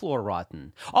subfloor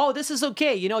rotten? Oh, this is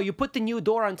okay. You put the new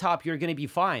door on top, you're gonna be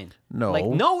fine. No. Like,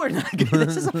 no, we're not gonna.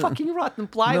 This is a fucking rotten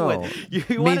plywood. No. You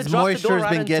want to Means drop the moisture door has right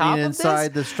been on getting top of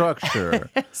inside this? the structure.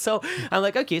 So I'm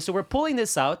like, okay, so we're pulling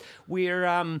this out.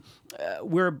 We're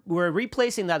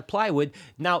replacing that plywood.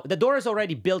 Now the door is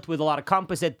already built with a lot of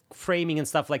composite framing and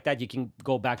stuff like that. You can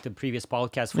go back to the previous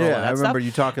podcast for all of Yeah, that I remember stuff.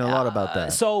 you talking a lot about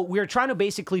that. So we're trying to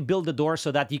basically build the door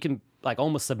so that you can like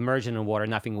almost submerge it in water,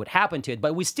 nothing would happen to it.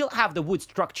 But we still have the wood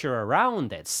structure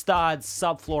around it, studs,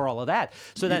 subfloor, all of that.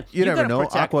 So then You never gotta know.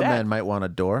 protect Aquaman that. might want a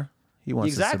door. He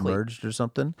wants Exactly. it submerged or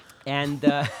something. And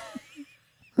oh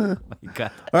my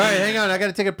God. All right, hang on. I got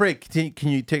to take a break. Can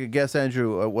you take a guess,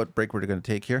 Andrew, what break we're going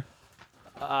to take here?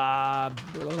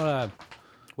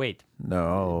 Wait,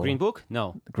 No. Green Book?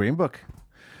 No. Green Book.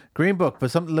 Green Book, but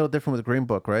something a little different with Green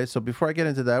Book, right? So before I get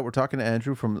into that, we're talking to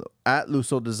Andrew from at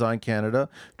Lusso Design Canada,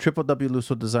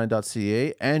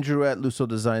 www.lussodesign.ca, Andrew at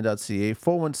lussodesign.ca,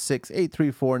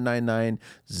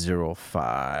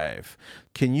 416-834-9905.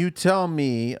 Can you tell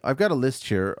me, I've got a list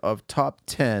here of top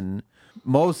 10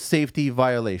 most safety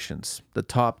violations, the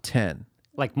top 10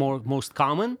 Like most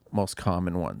common? most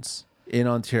common ones in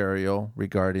Ontario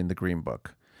regarding the Green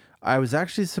Book. I was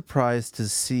actually surprised to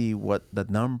see what the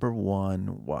number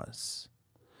one was.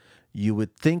 You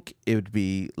would think it would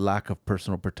be lack of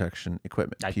personal protection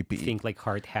equipment, I PPE. think like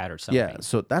hard hat or something. Yeah,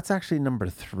 so that's actually number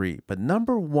 3. But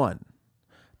number 1,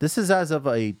 this is as of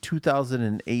a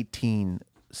 2018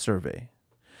 survey.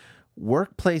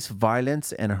 Workplace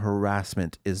violence and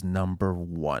harassment is number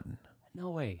 1. No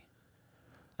way.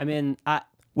 I mean,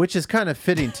 Which is kind of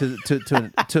fitting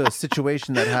to a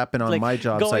situation that happened on Like my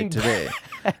job going site today.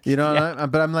 You know,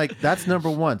 but I'm like, that's number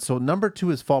 1. So number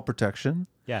 2 is fall protection.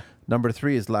 yeah. Number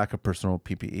 3 is lack of personal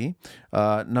PPE.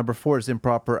 Number 4 is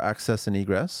improper access and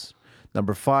egress.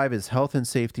 Number 5 is health and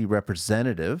safety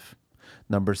representative.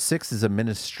 Number 6 is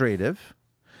administrative.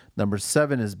 Number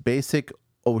 7 is basic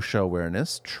OSHA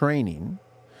awareness training.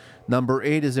 Number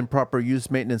 8 is improper use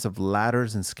maintenance of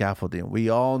ladders and scaffolding. We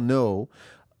all know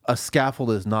a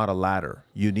scaffold is not a ladder.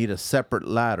 You need a separate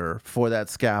ladder for that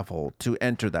scaffold to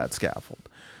enter that scaffold.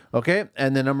 Okay?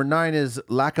 And then number 9 is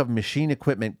lack of machine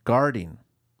equipment guarding.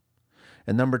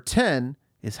 And number 10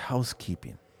 is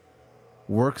housekeeping.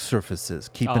 Work surfaces,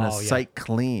 keeping a Oh, yeah. site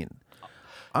clean.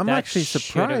 I'm That actually should have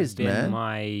surprised, been man.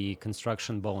 my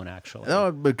construction bone, actually.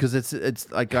 No, because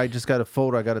it's like I just got a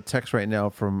photo. I got a text right now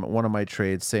from one of my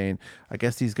trades saying, I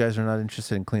guess these guys are not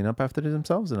interested in cleaning up after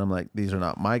themselves. And I'm like, these are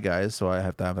not my guys. So I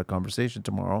have to have a conversation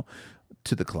tomorrow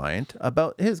to the client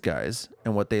about his guys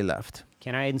and what they left.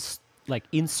 Can I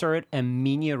insert a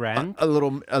mini rant? A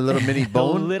little mini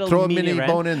bone. little Throw a mini mini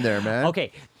rant. bone in there, man.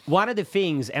 Okay. One of the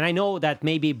things, and I know that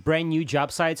maybe brand new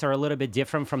job sites are a little bit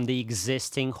different from the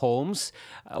existing homes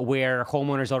where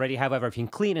homeowners already have everything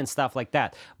clean and stuff like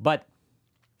that. But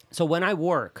so when I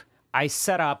work, I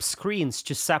set up screens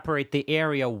to separate the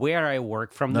area where I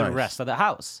work from the Nice. rest of the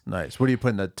house. Nice. What are you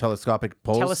putting, the telescopic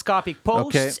poles? Telescopic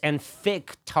posts Okay. and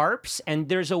thick tarps, and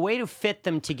there's a way to fit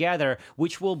them together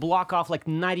which will block off like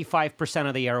 95%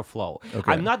 of the airflow.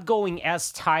 Okay. I'm not going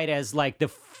as tight as like the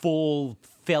full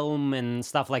film and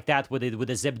stuff like that with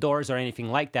the zip doors or anything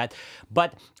like that.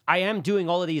 But I am doing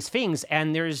all of these things,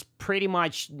 and there's pretty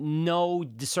much no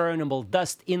discernible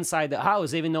dust inside the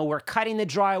house, even though we're cutting the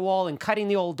drywall and cutting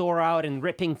the old door out and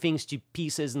ripping things to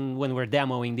pieces and when we're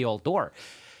demoing the old door.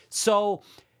 So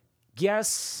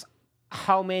guess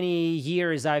how many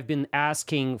years I've been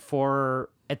asking for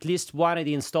at least one of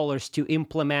the installers to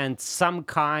implement some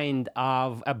kind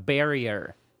of a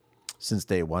barrier. Since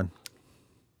day one.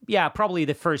 Yeah, probably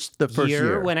the first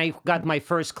year when I got my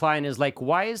first client is like,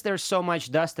 why is there so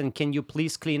much dust, and can you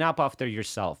please clean up after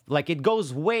yourself? Like, it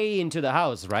goes way into the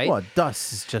house, right? Well,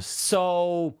 dust is just...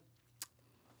 So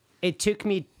it took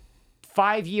me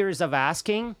 5 years of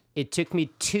asking. It took me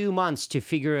 2 months to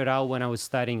figure it out when I was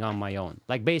studying on my own.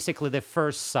 Like, basically the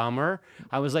first summer,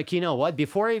 I was like, you know what?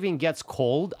 Before it even gets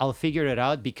cold, I'll figure it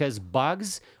out, because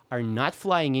bugs are not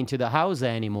flying into the house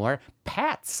anymore.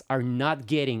 Pets are not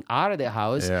getting out of the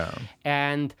house. Yeah.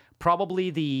 And probably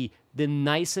the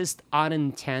nicest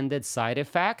unintended side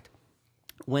effect,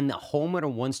 when the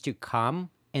homeowner wants to come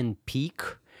and peek,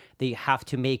 they have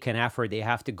to make an effort. They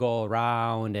have to go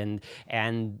around,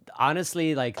 and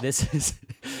honestly, like, this is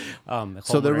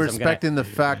so they're respecting the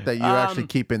fact that you're actually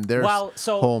keeping their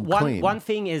home clean. One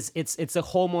thing is it's a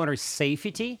homeowner's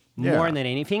safety more than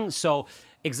anything. So,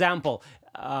 example.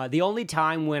 The only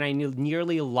time when I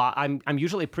nearly lost, I'm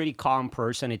usually a pretty calm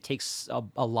person. It takes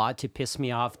a lot to piss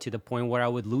me off to the point where I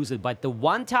would lose it. But the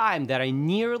one time that I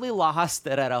nearly lost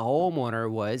it at a homeowner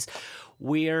was,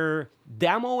 we're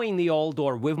demoing the old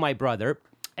door with my brother.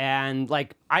 And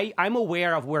like, I'm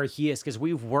aware of where he is because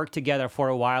we've worked together for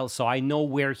a while, so I know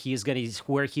where he's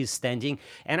standing.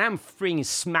 And I'm freaking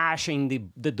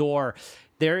smashing the door.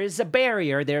 There is a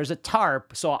barrier, there's a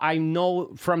tarp, so I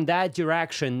know from that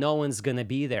direction no one's gonna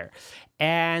be there.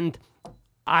 And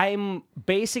I'm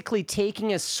basically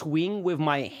taking a swing with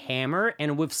my hammer,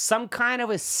 and with some kind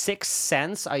of a sixth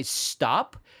sense, I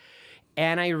stop,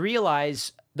 and I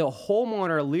realize the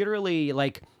homeowner literally,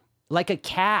 like a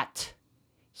cat,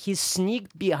 he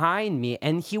sneaked behind me,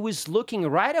 and he was looking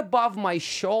right above my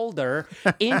shoulder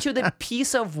into the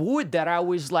piece of wood that I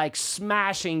was like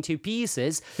smashing to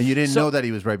pieces. And you didn't know that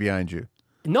he was right behind you?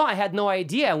 No, I had no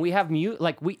idea. And we have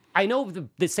I know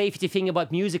the safety thing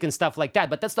about music and stuff like that,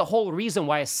 but that's the whole reason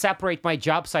why I separate my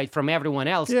job site from everyone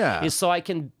else, is so I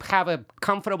can have a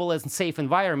comfortable and safe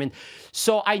environment.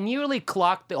 So I nearly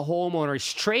clocked the homeowner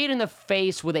straight in the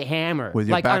face with a hammer, with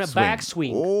your on a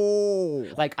backswing. Oh,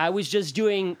 like I was just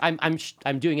doing.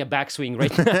 I'm doing a backswing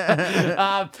right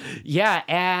now.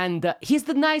 And he's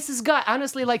the nicest guy.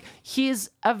 Honestly, like,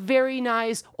 he's a very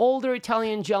nice older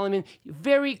Italian gentleman,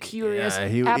 very curious.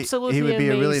 Yeah, absolutely he would be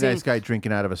amazing. A really nice guy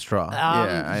drinking out of a straw.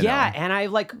 I know. And I,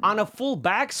 like, on a full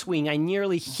backswing, I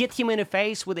nearly hit him in the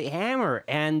face with a hammer,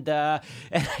 and I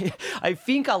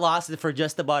think I lost it for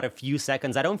just about a few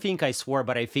seconds. I don't think I swore,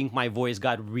 but I think my voice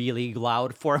got really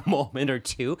loud for a moment or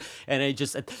two, and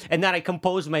then I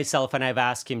composed myself, and I've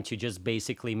asked him to just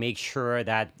basically make sure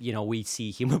that, we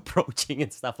see him approaching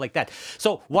and stuff like that.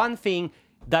 So one thing,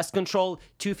 dust control.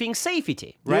 Two things,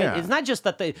 safety, right? Yeah. It's not just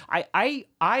that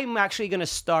I'm actually going to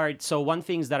start. So one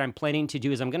thing that I'm planning to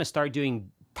do is I'm going to start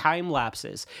doing time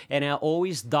lapses, and I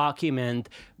always document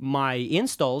my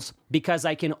installs, because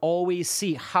I can always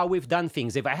see how we've done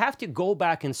things. If I have to go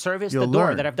back and service the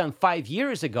door that I've done 5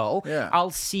 years ago,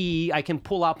 I can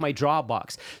pull up my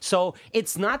Dropbox. So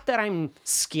it's not that I'm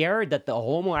scared that the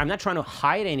homeowner, I'm not trying to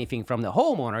hide anything from the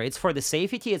homeowner. It's for the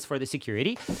safety, it's for the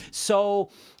security. So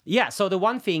the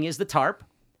one thing is the tarp.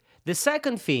 The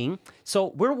second thing, so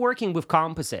we're working with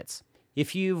composites.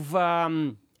 If you've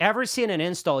ever seen an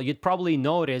install, you'd probably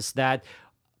notice that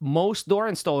most door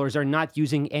installers are not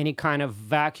using any kind of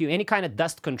vacuum, any kind of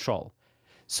dust control.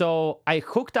 So I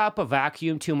hooked up a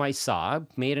vacuum to my saw,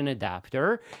 made an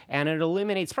adapter, and it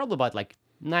eliminates probably about like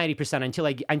 90%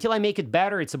 until I make it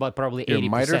better. It's about probably 80%. Your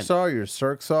miter saw, your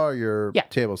circ saw, your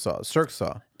table saw, circ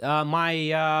saw. Your miter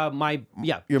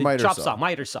saw,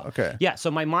 miter saw. Okay. Yeah,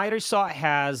 so my miter saw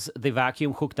has the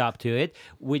vacuum hooked up to it,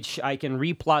 which I can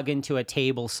replug into a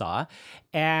table saw.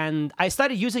 And I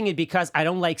started using it because I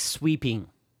don't like sweeping.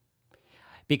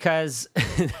 Because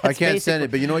I can't stand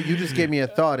it. But you know what? You just gave me a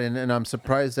thought, and I'm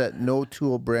surprised that no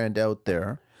tool brand out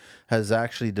there has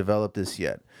actually developed this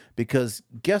yet. Because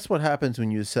guess what happens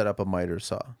when you set up a miter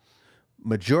saw?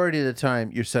 Majority of the time,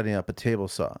 you're setting up a table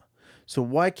saw. So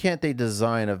why can't they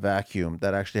design a vacuum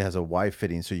that actually has a Y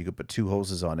fitting so you could put two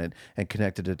hoses on it and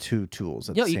connect it to two tools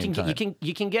at the same time?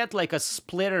 You can get like a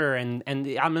splitter, and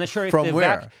I'm not sure if from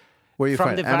where? Where you from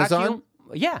find the Amazon? vacuum.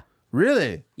 Yeah.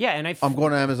 Really? Yeah, and I'm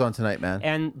going to Amazon tonight, man.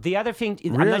 And the other thing,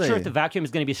 I'm not sure Really? if the vacuum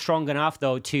is going to be strong enough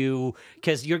though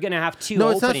because you're going to have two No,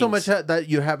 openings. it's not so much that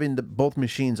you're having both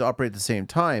machines operate at the same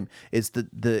time. It's the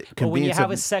convenience. But when you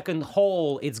have a second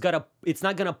hole, it's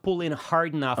not gonna pull in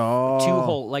hard enough to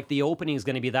hold. Like the opening is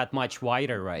gonna be that much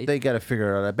wider, right? They got to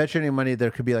figure it out. I bet you any money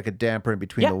there could be like a damper in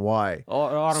between the Y.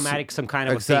 Or automatic, some kind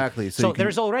of exactly. a thing. So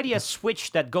there's already a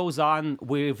switch that goes on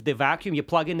with the vacuum. You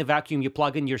plug in the vacuum, you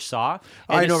plug in your saw.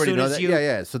 I already know that.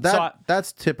 Yeah. So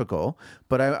that's typical.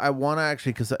 But I want to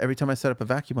actually, because every time I set up a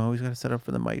vacuum, I always got to set up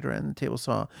for the miter and the table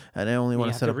saw, and I only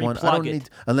want to set up one. I don't need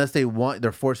unless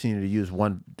they're forcing you to use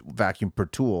one vacuum per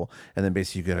tool, and then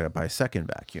basically you got to buy a second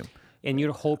vacuum. And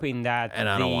you're hoping that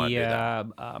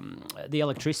the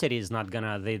electricity is not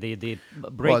gonna the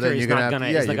breaker is not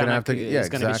gonna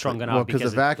be strong enough because the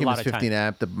vacuum is 15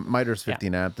 amp, the miter is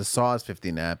 15 amp, the saw is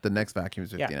 15 amp, the next vacuum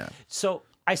is 15 amp. So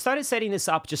I started setting this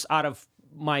up just out of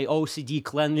my OCD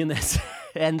cleanliness.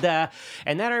 And then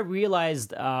I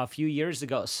realized a few years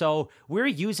ago, so we're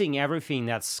using everything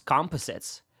that's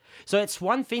composites. So it's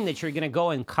one thing that you're going to go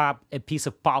and cut a piece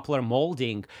of poplar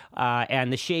molding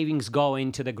and the shavings go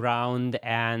into the ground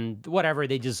and whatever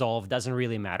they dissolve doesn't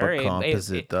really matter. But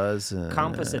composite doesn't.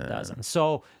 Composite doesn't.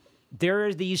 So there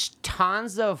are these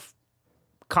tons of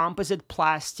composite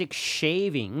plastic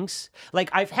shavings. Like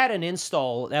I've had an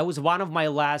install. That was one of my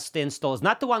last installs.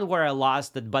 Not the one where I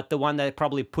lost it, but the one that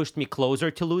probably pushed me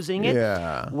closer to losing it.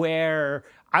 Yeah. Where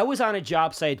I was on a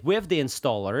job site with the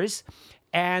installers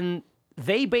and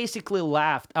they basically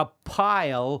left a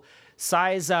pile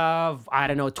size of,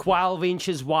 12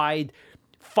 inches wide,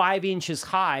 5 inches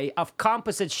high of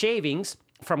composite shavings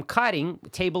from cutting,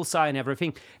 table saw and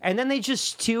everything. And then they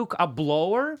just took a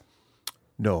blower.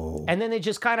 No. And then they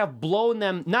just kind of blown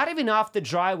them, not even off the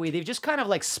driveway. They've just kind of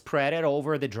like spread it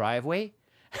over the driveway.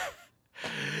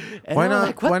 Why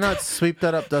not sweep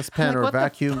that up dustpan or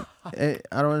vacuum? I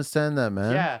don't understand that,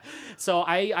 man. Yeah. So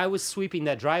I was sweeping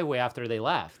that driveway after they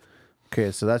left.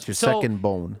 Okay, so that's your second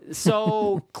bone.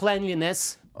 So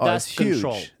cleanliness, dust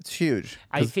control. It's huge.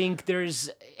 I think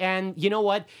and you know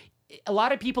what? A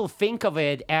lot of people think of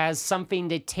it as something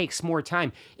that takes more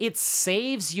time. It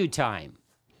saves you time.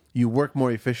 You work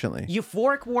more efficiently.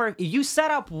 You set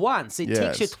up once. It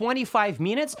takes you 25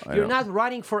 minutes. You're not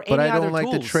running for any other tools. But I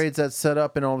don't like the trades that set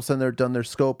up and all of a sudden they're done their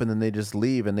scope and then they just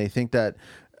leave and they think that.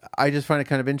 I just find it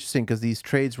kind of interesting because these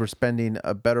trades were spending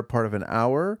a better part of an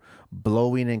hour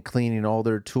blowing and cleaning all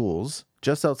their tools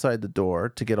just outside the door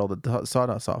to get all the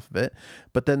sawdust off of it.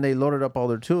 But then they loaded up all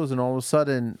their tools and all of a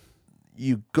sudden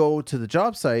you go to the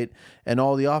job site and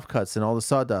all the offcuts and all the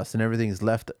sawdust and everything is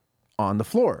left on the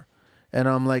floor. And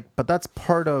I'm like, but that's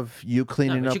part of you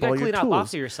cleaning up all your tools. You got to clean up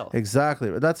after yourself.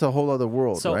 Exactly. That's a whole other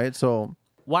world, right? So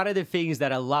one of the things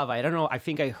that I love, I don't know, I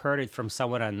think I heard it from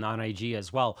someone on IG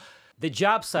as well. The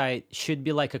job site should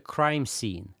be like a crime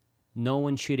scene. No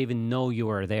one should even know you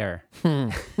are there.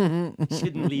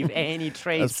 Shouldn't leave any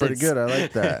traces. That's pretty good. I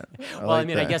like that.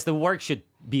 I guess the work should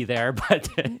be there, but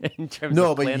in terms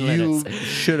of cleanliness. You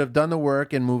should have done the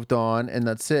work and moved on, and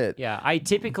that's it. Yeah,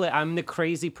 I'm the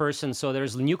crazy person. So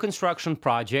there's a new construction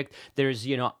project. There's,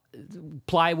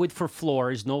 plywood for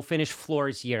floors, no finished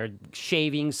floors here,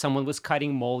 shavings, someone was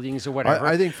cutting moldings or whatever.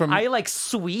 I like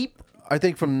sweep. I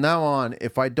think from now on,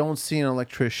 if I don't see an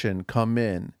electrician come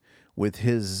in with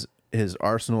his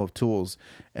arsenal of tools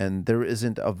and there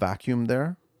isn't a vacuum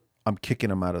there, I'm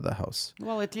kicking him out of the house.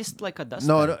 Well, at least like a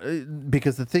dustpan. No,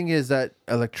 because the thing is that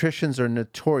electricians are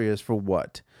notorious for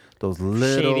what? Those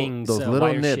little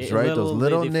nibs, right? Those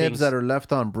little nibs that are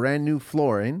left on brand new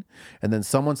flooring, and then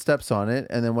someone steps on it,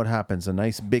 and then what happens? A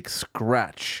nice big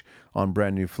scratch on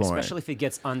brand new flooring. Especially if it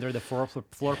gets under the floor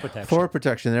protection. Floor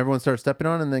protection. And everyone starts stepping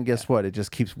on, and then guess what? It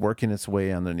just keeps working its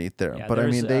way underneath there. Yeah, but I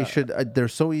mean, they should. They're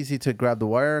so easy to grab the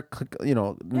wire,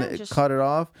 cut it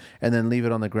off, and then leave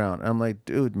it on the ground. I'm like,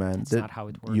 dude, man, that's not how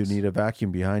it works. You need a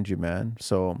vacuum behind you, man.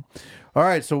 So, all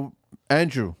right. So,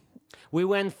 Andrew. We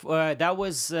went. That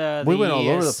was we went all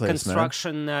over the place,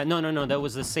 construction. No. That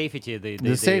was the safety.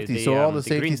 The safety. So all the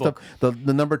safety stuff.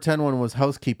 The number 10 one was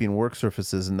housekeeping work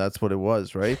surfaces, and that's what it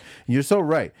was, right? You're so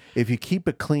right. If you keep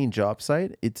a clean job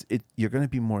site, you're going to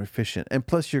be more efficient, and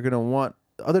plus you're going to want.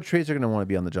 Other trades are going to want to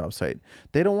be on the job site.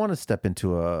 They don't want to step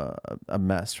into a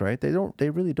mess, right? They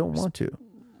really don't want to.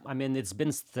 I mean, it's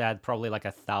been said probably like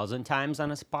 1,000 times on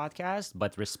this podcast,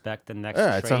 but respect the next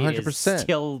trade. It's 100%.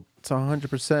 Still, it's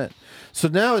 100%. So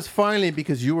now it's finally,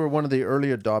 because you were one of the early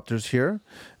adopters here,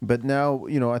 but now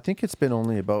I think it's been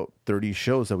only about 30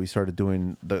 shows that we started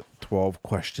doing the 12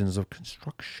 questions of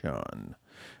construction.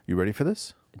 You ready for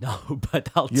this? No, but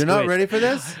I'll You're do not it. ready for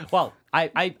this? Well,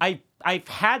 I've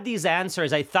had these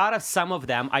answers. I thought of some of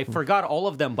them. I forgot all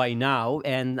of them by now,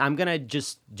 and I'm gonna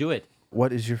just do it.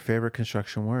 What is your favorite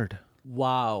construction word?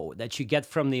 Wow, that you get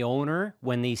from the owner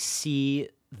when they see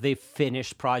the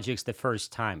finished projects the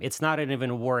first time. It's not even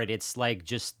a word. It's like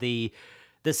just the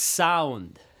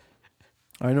sound.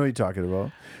 I know what you're talking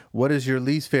about. What is your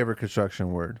least favorite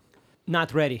construction word?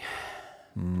 Not ready.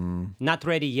 Not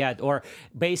ready yet. Or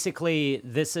basically,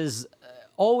 this is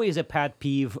always a pet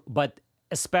peeve, but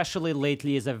especially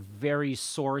lately is a very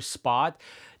sore spot.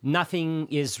 Nothing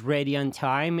is ready on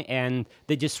time, and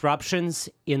the disruptions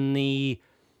in the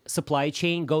supply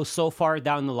chain go so far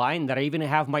down the line that I even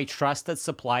have my trusted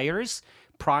suppliers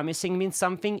promising me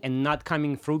something and not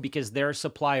coming through because their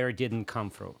supplier didn't come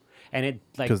through. And it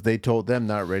like Because they told them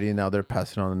not ready, and now they're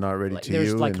passing on the not ready to there's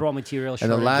you. like and, raw material and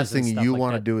shortages the last thing stuff you like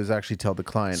want to that. do is actually tell the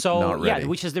client So not ready. yeah,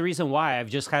 which is the reason why I've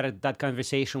just had that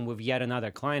conversation with yet another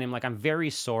client. I'm like, I'm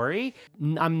very sorry.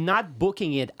 I'm not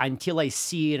booking it until I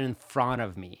see it in front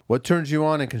of me. What turns you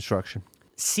on in construction?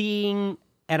 Seeing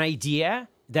an idea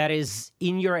that is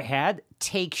in your head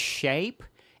take shape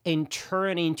and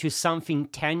turn into something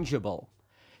tangible.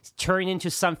 Turn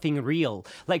into something real.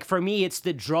 Like for me, it's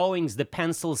the drawings, the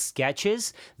pencil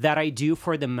sketches that I do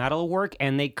for the metalwork,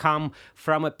 and they come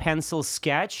from a pencil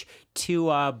sketch to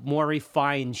a more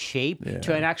refined shape,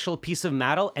 to an actual piece of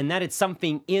metal, and then it's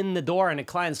something in the door, and the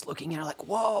client's looking at it like,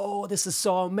 whoa, this is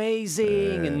so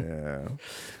amazing. And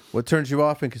What turns you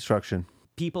off in construction?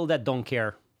 people that don't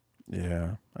care.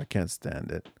 Yeah, I can't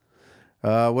stand it.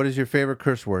 What is your favorite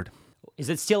curse word? Is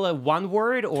it still a one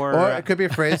word or it could be a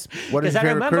phrase. What is 'Cause your I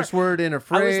favorite remember- curse word in a I was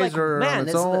phrase like, or man, on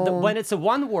its own? when it's a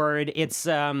one word, it's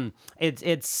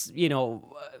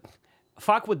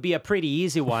fuck would be a pretty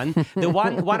easy one. The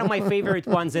one of my favorite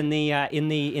ones in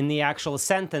the actual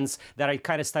sentence that I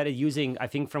kind of started using, I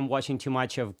think from watching too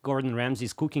much of Gordon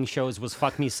Ramsay's cooking shows, was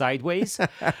 "fuck me sideways."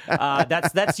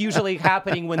 That's usually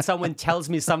happening when someone tells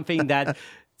me something that.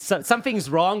 Something's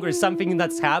wrong or something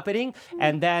that's happening,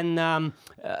 and then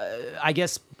I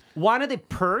guess one of the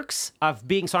perks of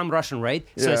being, so I'm Russian, right?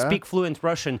 So I Yeah. speak fluent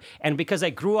Russian, and because I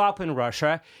grew up in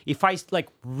Russia, if I like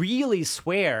really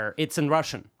swear, it's in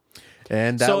Russian.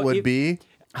 And that So would if- be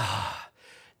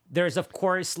There's of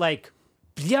course like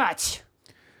 "блядь,"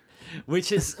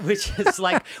 which is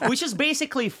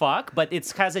basically fuck, but it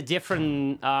has a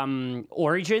different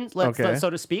origin, Okay. so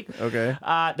to speak. Okay.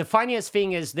 The funniest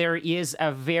thing is there is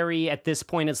a very, at this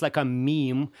point, it's like a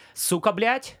meme, "сука,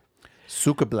 блядь."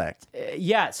 Suka Black.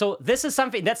 Yeah, so this is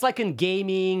something that's like in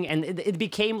gaming, and it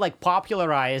became like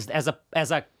popularized as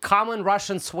a common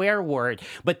Russian swear word,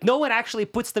 but no one actually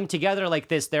puts them together like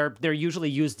this. They're usually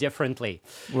used differently.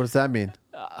 What does that mean?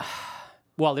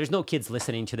 Well, there's no kids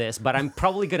listening to this, but I'm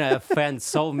probably gonna offend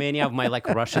so many of my like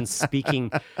Russian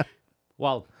speaking.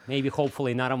 Well, maybe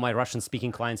hopefully none of my Russian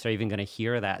speaking clients are even gonna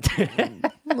hear that.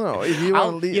 No, if you want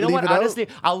to leave, you know leave what? it out, Honestly,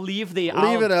 I'll leave the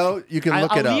leave it out. You can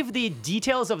look it I'll up. leave the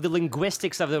details of the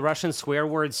linguistics of the Russian swear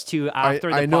words to after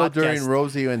the I know podcast. during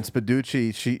Rosie and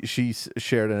Spaducci, she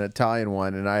shared an Italian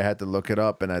one, and I had to look it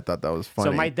up, and I thought that was funny.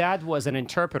 So my dad was an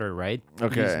interpreter, right?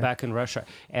 Okay. He's back in Russia,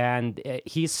 and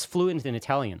he's fluent in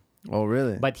Italian. Oh,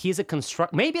 really? But he's a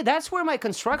maybe that's where my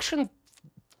construction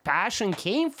passion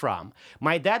came from.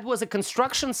 My dad was a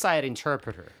construction site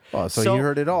interpreter. Oh, so you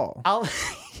heard it all. I'll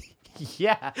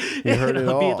yeah. You heard it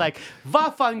It'll be all. like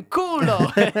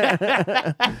vaffanculo.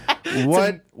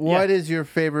 What is your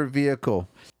favorite vehicle?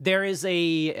 There is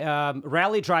a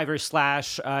rally driver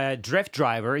 / drift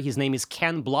driver. His name is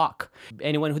Ken Block.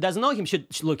 Anyone who doesn't know him should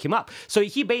look him up. So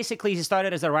he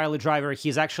started as a rally driver.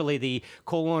 He's actually the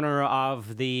co-owner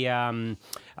of the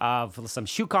of some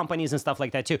shoe companies and stuff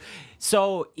like that too.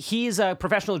 So he's a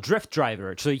professional drift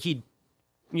driver. So he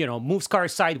moves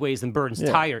cars sideways and burns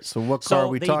tires. So what car are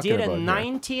we talking about they did a here?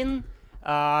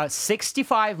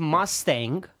 1965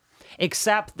 Mustang.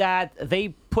 Except that they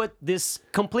put this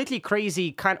completely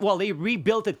crazy they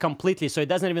rebuilt it completely, so it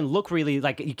doesn't even look really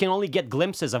like, you can only get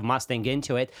glimpses of Mustang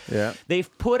into it. Yeah. They've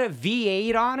put a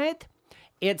V8 on it.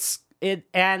 It's a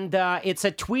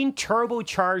twin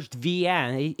turbocharged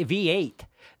V8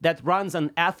 that runs on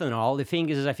ethanol. The thing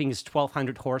is, I think it's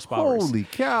 1,200 horsepower. Holy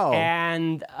cow!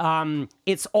 And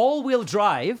it's all-wheel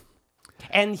drive.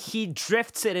 And he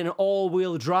drifts it in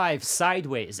all-wheel drive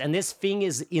sideways, and this thing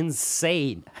is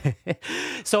insane.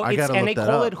 So I gotta and look they that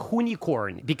call up. it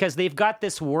hoonicorn because they've got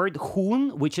this word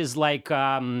hoon, which is like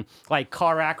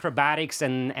car acrobatics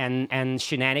and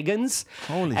shenanigans.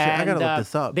 Holy shit, I gotta look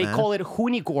this up, They man. call it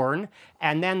hoonicorn,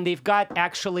 and then they've got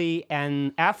actually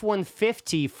an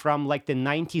F-150 from like the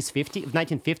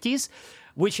 1950s,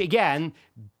 which again,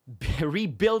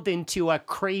 rebuilt into a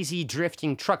crazy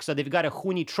drifting truck. So they've got a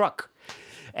Huni truck.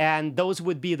 And those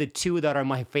would be the two that are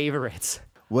my favorites.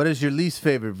 What is your least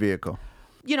favorite vehicle?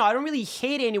 I don't really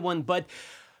hate anyone, but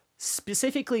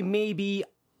specifically maybe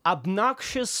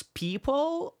obnoxious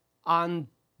people on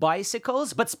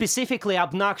bicycles, but specifically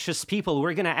obnoxious people.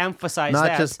 We're going to emphasize that.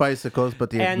 Not just bicycles,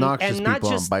 but the obnoxious people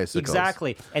on bicycles.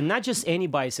 Exactly. And not just any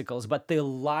bicycles, but the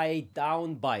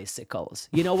lie-down bicycles.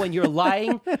 When you're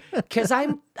lying, because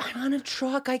I'm on a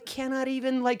truck, I cannot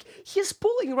even, he's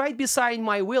pulling right beside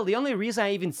my wheel. The only reason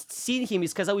I even seen him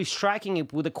is because I was tracking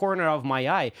it with the corner of my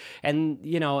eye. And,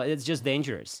 it's just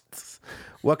dangerous.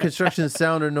 What construction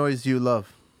sound or noise do you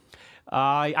love?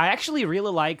 I actually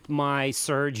really liked my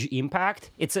Surge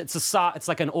Impact. It's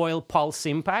like an oil pulse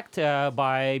impact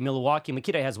by Milwaukee.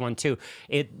 Makita has one too.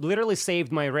 It literally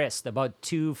saved my wrist. About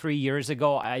 2-3 years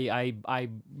ago, I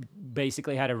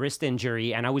basically had a wrist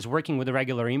injury, and I was working with a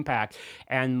regular impact,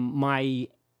 and my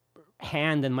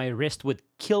hand and my wrist would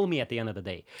kill me at the end of the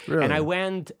day. Really? And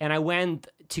I went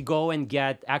to go and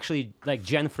get actually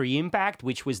Gen 3 Impact,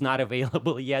 which was not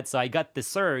available yet. So I got the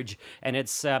Surge, and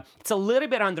it's a little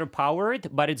bit underpowered,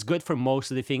 but it's good for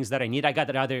most of the things that I need. I got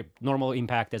that other normal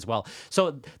Impact as well.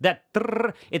 So that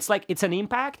it's an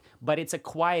impact, but it's a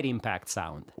quiet impact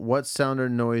sound. What sound or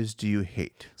noise do you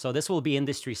hate? So this will be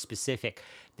industry specific.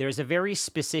 There's a very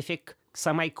specific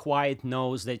semi-quiet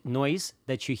noise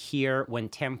that you hear when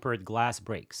tempered glass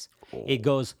breaks. Oh. It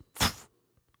goes,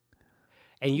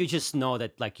 and you just know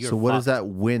that you're. So what fucked. is that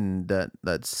wind?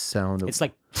 That sound? It's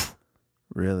like,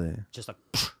 really, just like.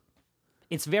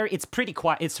 It's pretty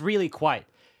quiet. It's really quiet.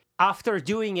 After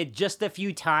doing it just a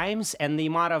few times, and the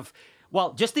amount of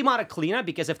cleanup,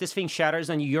 because if this thing shatters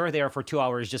and you're there for 2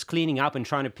 hours just cleaning up and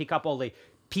trying to pick up all the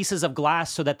pieces of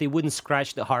glass so that they wouldn't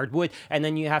scratch the hardwood, and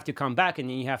then you have to come back and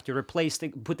then you have to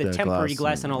put the temporary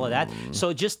glass and all of that.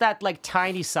 So just that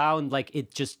tiny sound,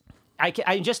 it just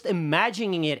I'm just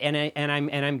imagining it, and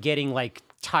I'm getting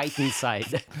tight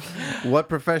inside. What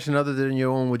profession other than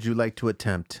your own would you like to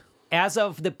attempt? As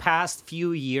of the past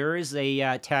few years,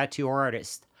 a tattoo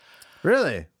artist.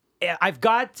 Really? I've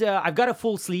got a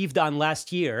full sleeve done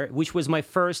last year, which was my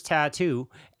first tattoo,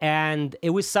 and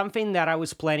it was something that I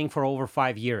was planning for over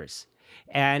 5 years.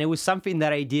 And it was something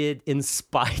that I did in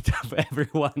spite of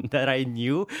everyone that I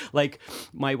knew.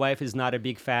 My wife is not a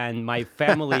big fan. My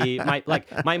family,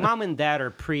 my mom and dad are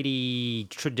pretty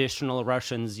traditional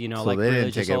Russians, so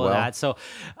religious, all of that. So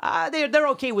they're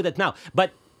okay with it now.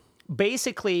 But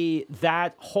basically,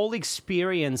 that whole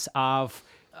experience of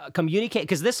communicate,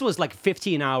 because this was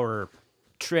 15-hour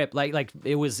trip,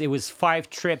 it was 5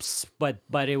 trips, but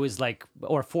it was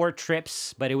or 4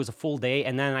 trips, but it was a full day.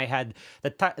 And then I had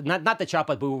not the chop,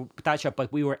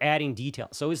 but we were adding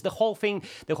details. So it was the whole thing.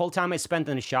 The whole time I spent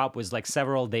in the shop was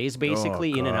several days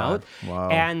basically in and out. Wow.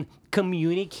 And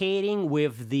communicating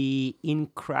with the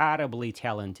incredibly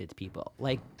talented people,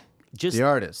 just the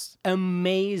artists,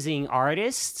 amazing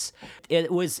artists.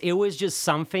 It was just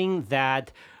something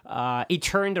that it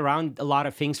turned around a lot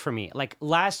of things for me.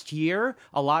 Last year,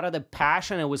 a lot of the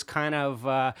passion, it was kind of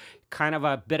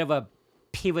a bit of a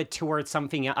pivot towards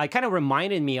something. It kind of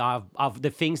reminded me of the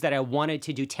things that I wanted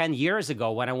to do 10 years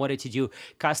ago when I wanted to do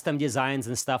custom designs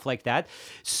and stuff like that.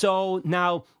 So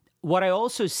now, what I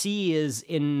also see is,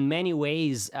 in many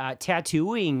ways,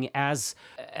 tattooing as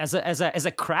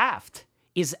a craft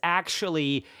is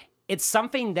actually, it's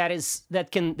something that's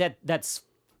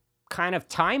kind of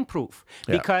time proof,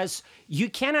 because you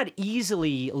cannot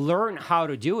easily learn how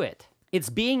to do it. It's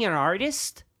being an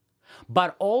artist,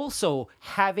 but also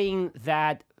having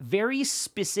that very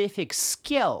specific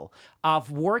skill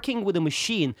of working with a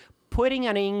machine, putting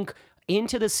an ink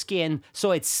into the skin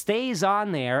so it stays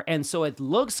on there and so it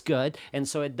looks good and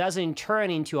so it doesn't turn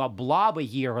into a blob a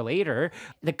year later.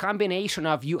 The combination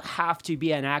of, you have to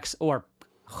be or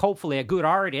hopefully a good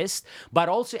artist, but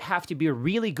also have to be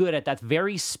really good at that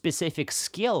very specific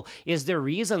skill, is the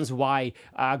reasons why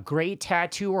great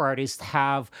tattoo artists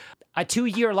have a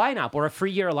 2-year lineup or a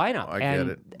 3-year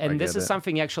lineup. And this is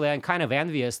something actually I'm kind of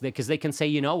envious, because they can say,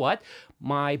 you know what,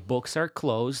 my books are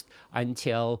closed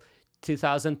until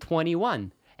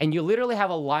 2021. And you literally have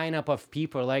a lineup of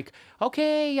people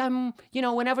okay,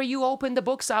 whenever you open the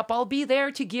books up, I'll be there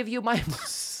to give you my...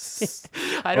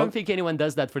 I don't think anyone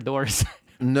does that for doors.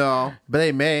 No, but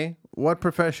they may. What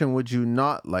profession would you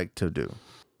not like to do?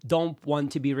 Don't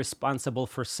want to be responsible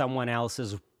for someone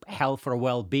else's health or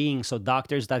well-being. So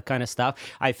doctors, that kind of stuff.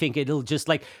 I think it'll just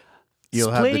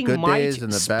you'll have the good days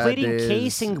and the bad days. Splitting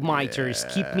casing miters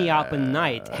keep me up at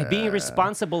night. Being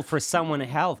responsible for someone's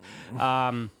health.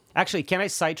 Actually, can I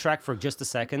sidetrack for just a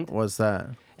second? What's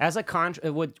that? as a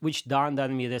which dawned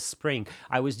on me this spring,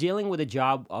 I was dealing with a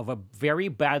job of a very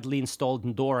badly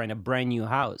installed door in a brand new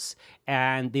house,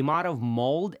 and the amount of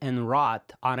mold and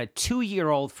rot on a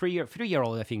 2-year-old,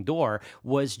 3-year-old, I think, door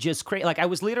was just crazy. Like I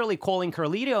was literally calling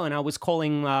Carlito and I was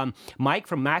calling Mike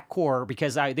from MacCore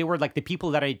because they were like the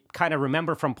people that I kind of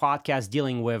remember from podcasts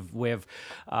dealing with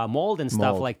mold and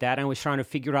stuff like that. And I was trying to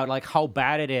figure out like how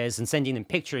bad it is and sending them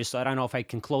pictures. So I don't know if I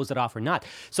can close it off or not.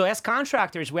 So as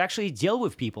contractors, we actually deal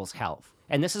with people's health.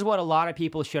 And this is what a lot of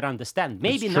people should understand.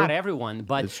 Maybe not everyone,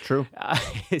 but it's true.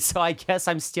 So I guess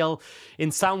I'm still,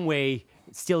 in some way,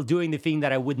 still doing the thing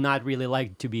that I would not really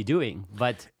like to be doing.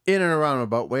 But in and around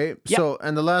about way. Yep. So,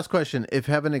 and the last question: if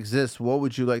heaven exists, what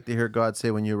would you like to hear God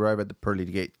say when you arrive at the pearly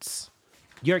gates?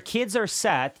 Your kids are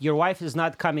set. Your wife is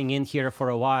not coming in here for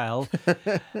a while.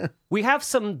 We have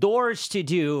some doors to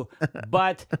do,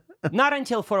 but not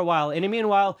until for a while. In the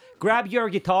meanwhile, grab your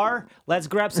guitar. Let's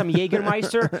grab some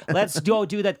Jägermeister. Let's go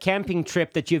do that camping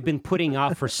trip that you've been putting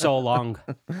off for so long.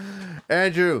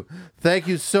 Andrew, thank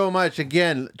you so much.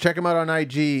 Again, check him out on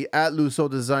IG at Lusso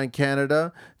Design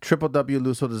Canada,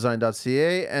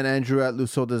 www.lussodesign.ca, and Andrew at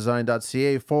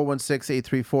lussodesign.ca,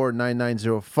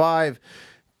 416-834-9905.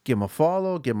 Give him a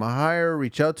follow, give him a hire,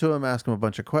 reach out to him, ask him a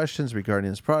bunch of questions regarding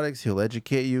his products. He'll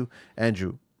educate you.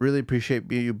 Andrew, really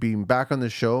appreciate you being back on the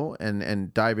show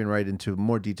and diving right into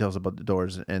more details about the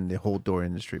doors and the whole door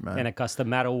industry, man. And a custom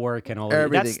metal work and all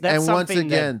everything. That's and once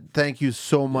again, thank you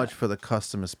so much for the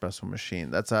custom espresso machine.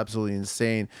 That's absolutely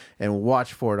insane. And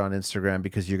watch for it on Instagram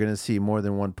because you're going to see more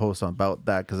than one post about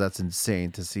that because that's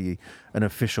insane to see an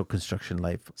official Construction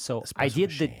Life. So I did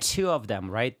machine. the 2 of them,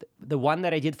 right? The one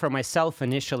that I did for myself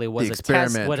initially was The a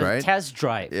test, experiment, a test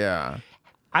drive. Yeah.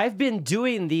 I've been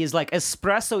doing these like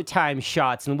espresso time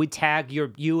shots, and we tag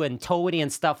you and Tony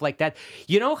and stuff like that.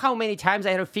 You know how many times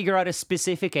I had to figure out a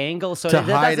specific angle so that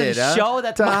doesn't show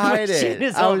that my machine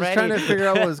is already. I was trying to figure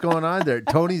out what was going on there.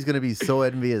 Tony's gonna be so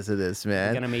envious of this, man.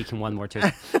 I'm gonna make him one more too.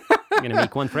 I'm gonna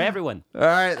make one for everyone. All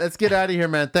right, let's get out of here,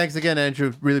 man. Thanks again,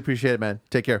 Andrew. Really appreciate it, man.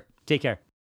 Take care. Take care.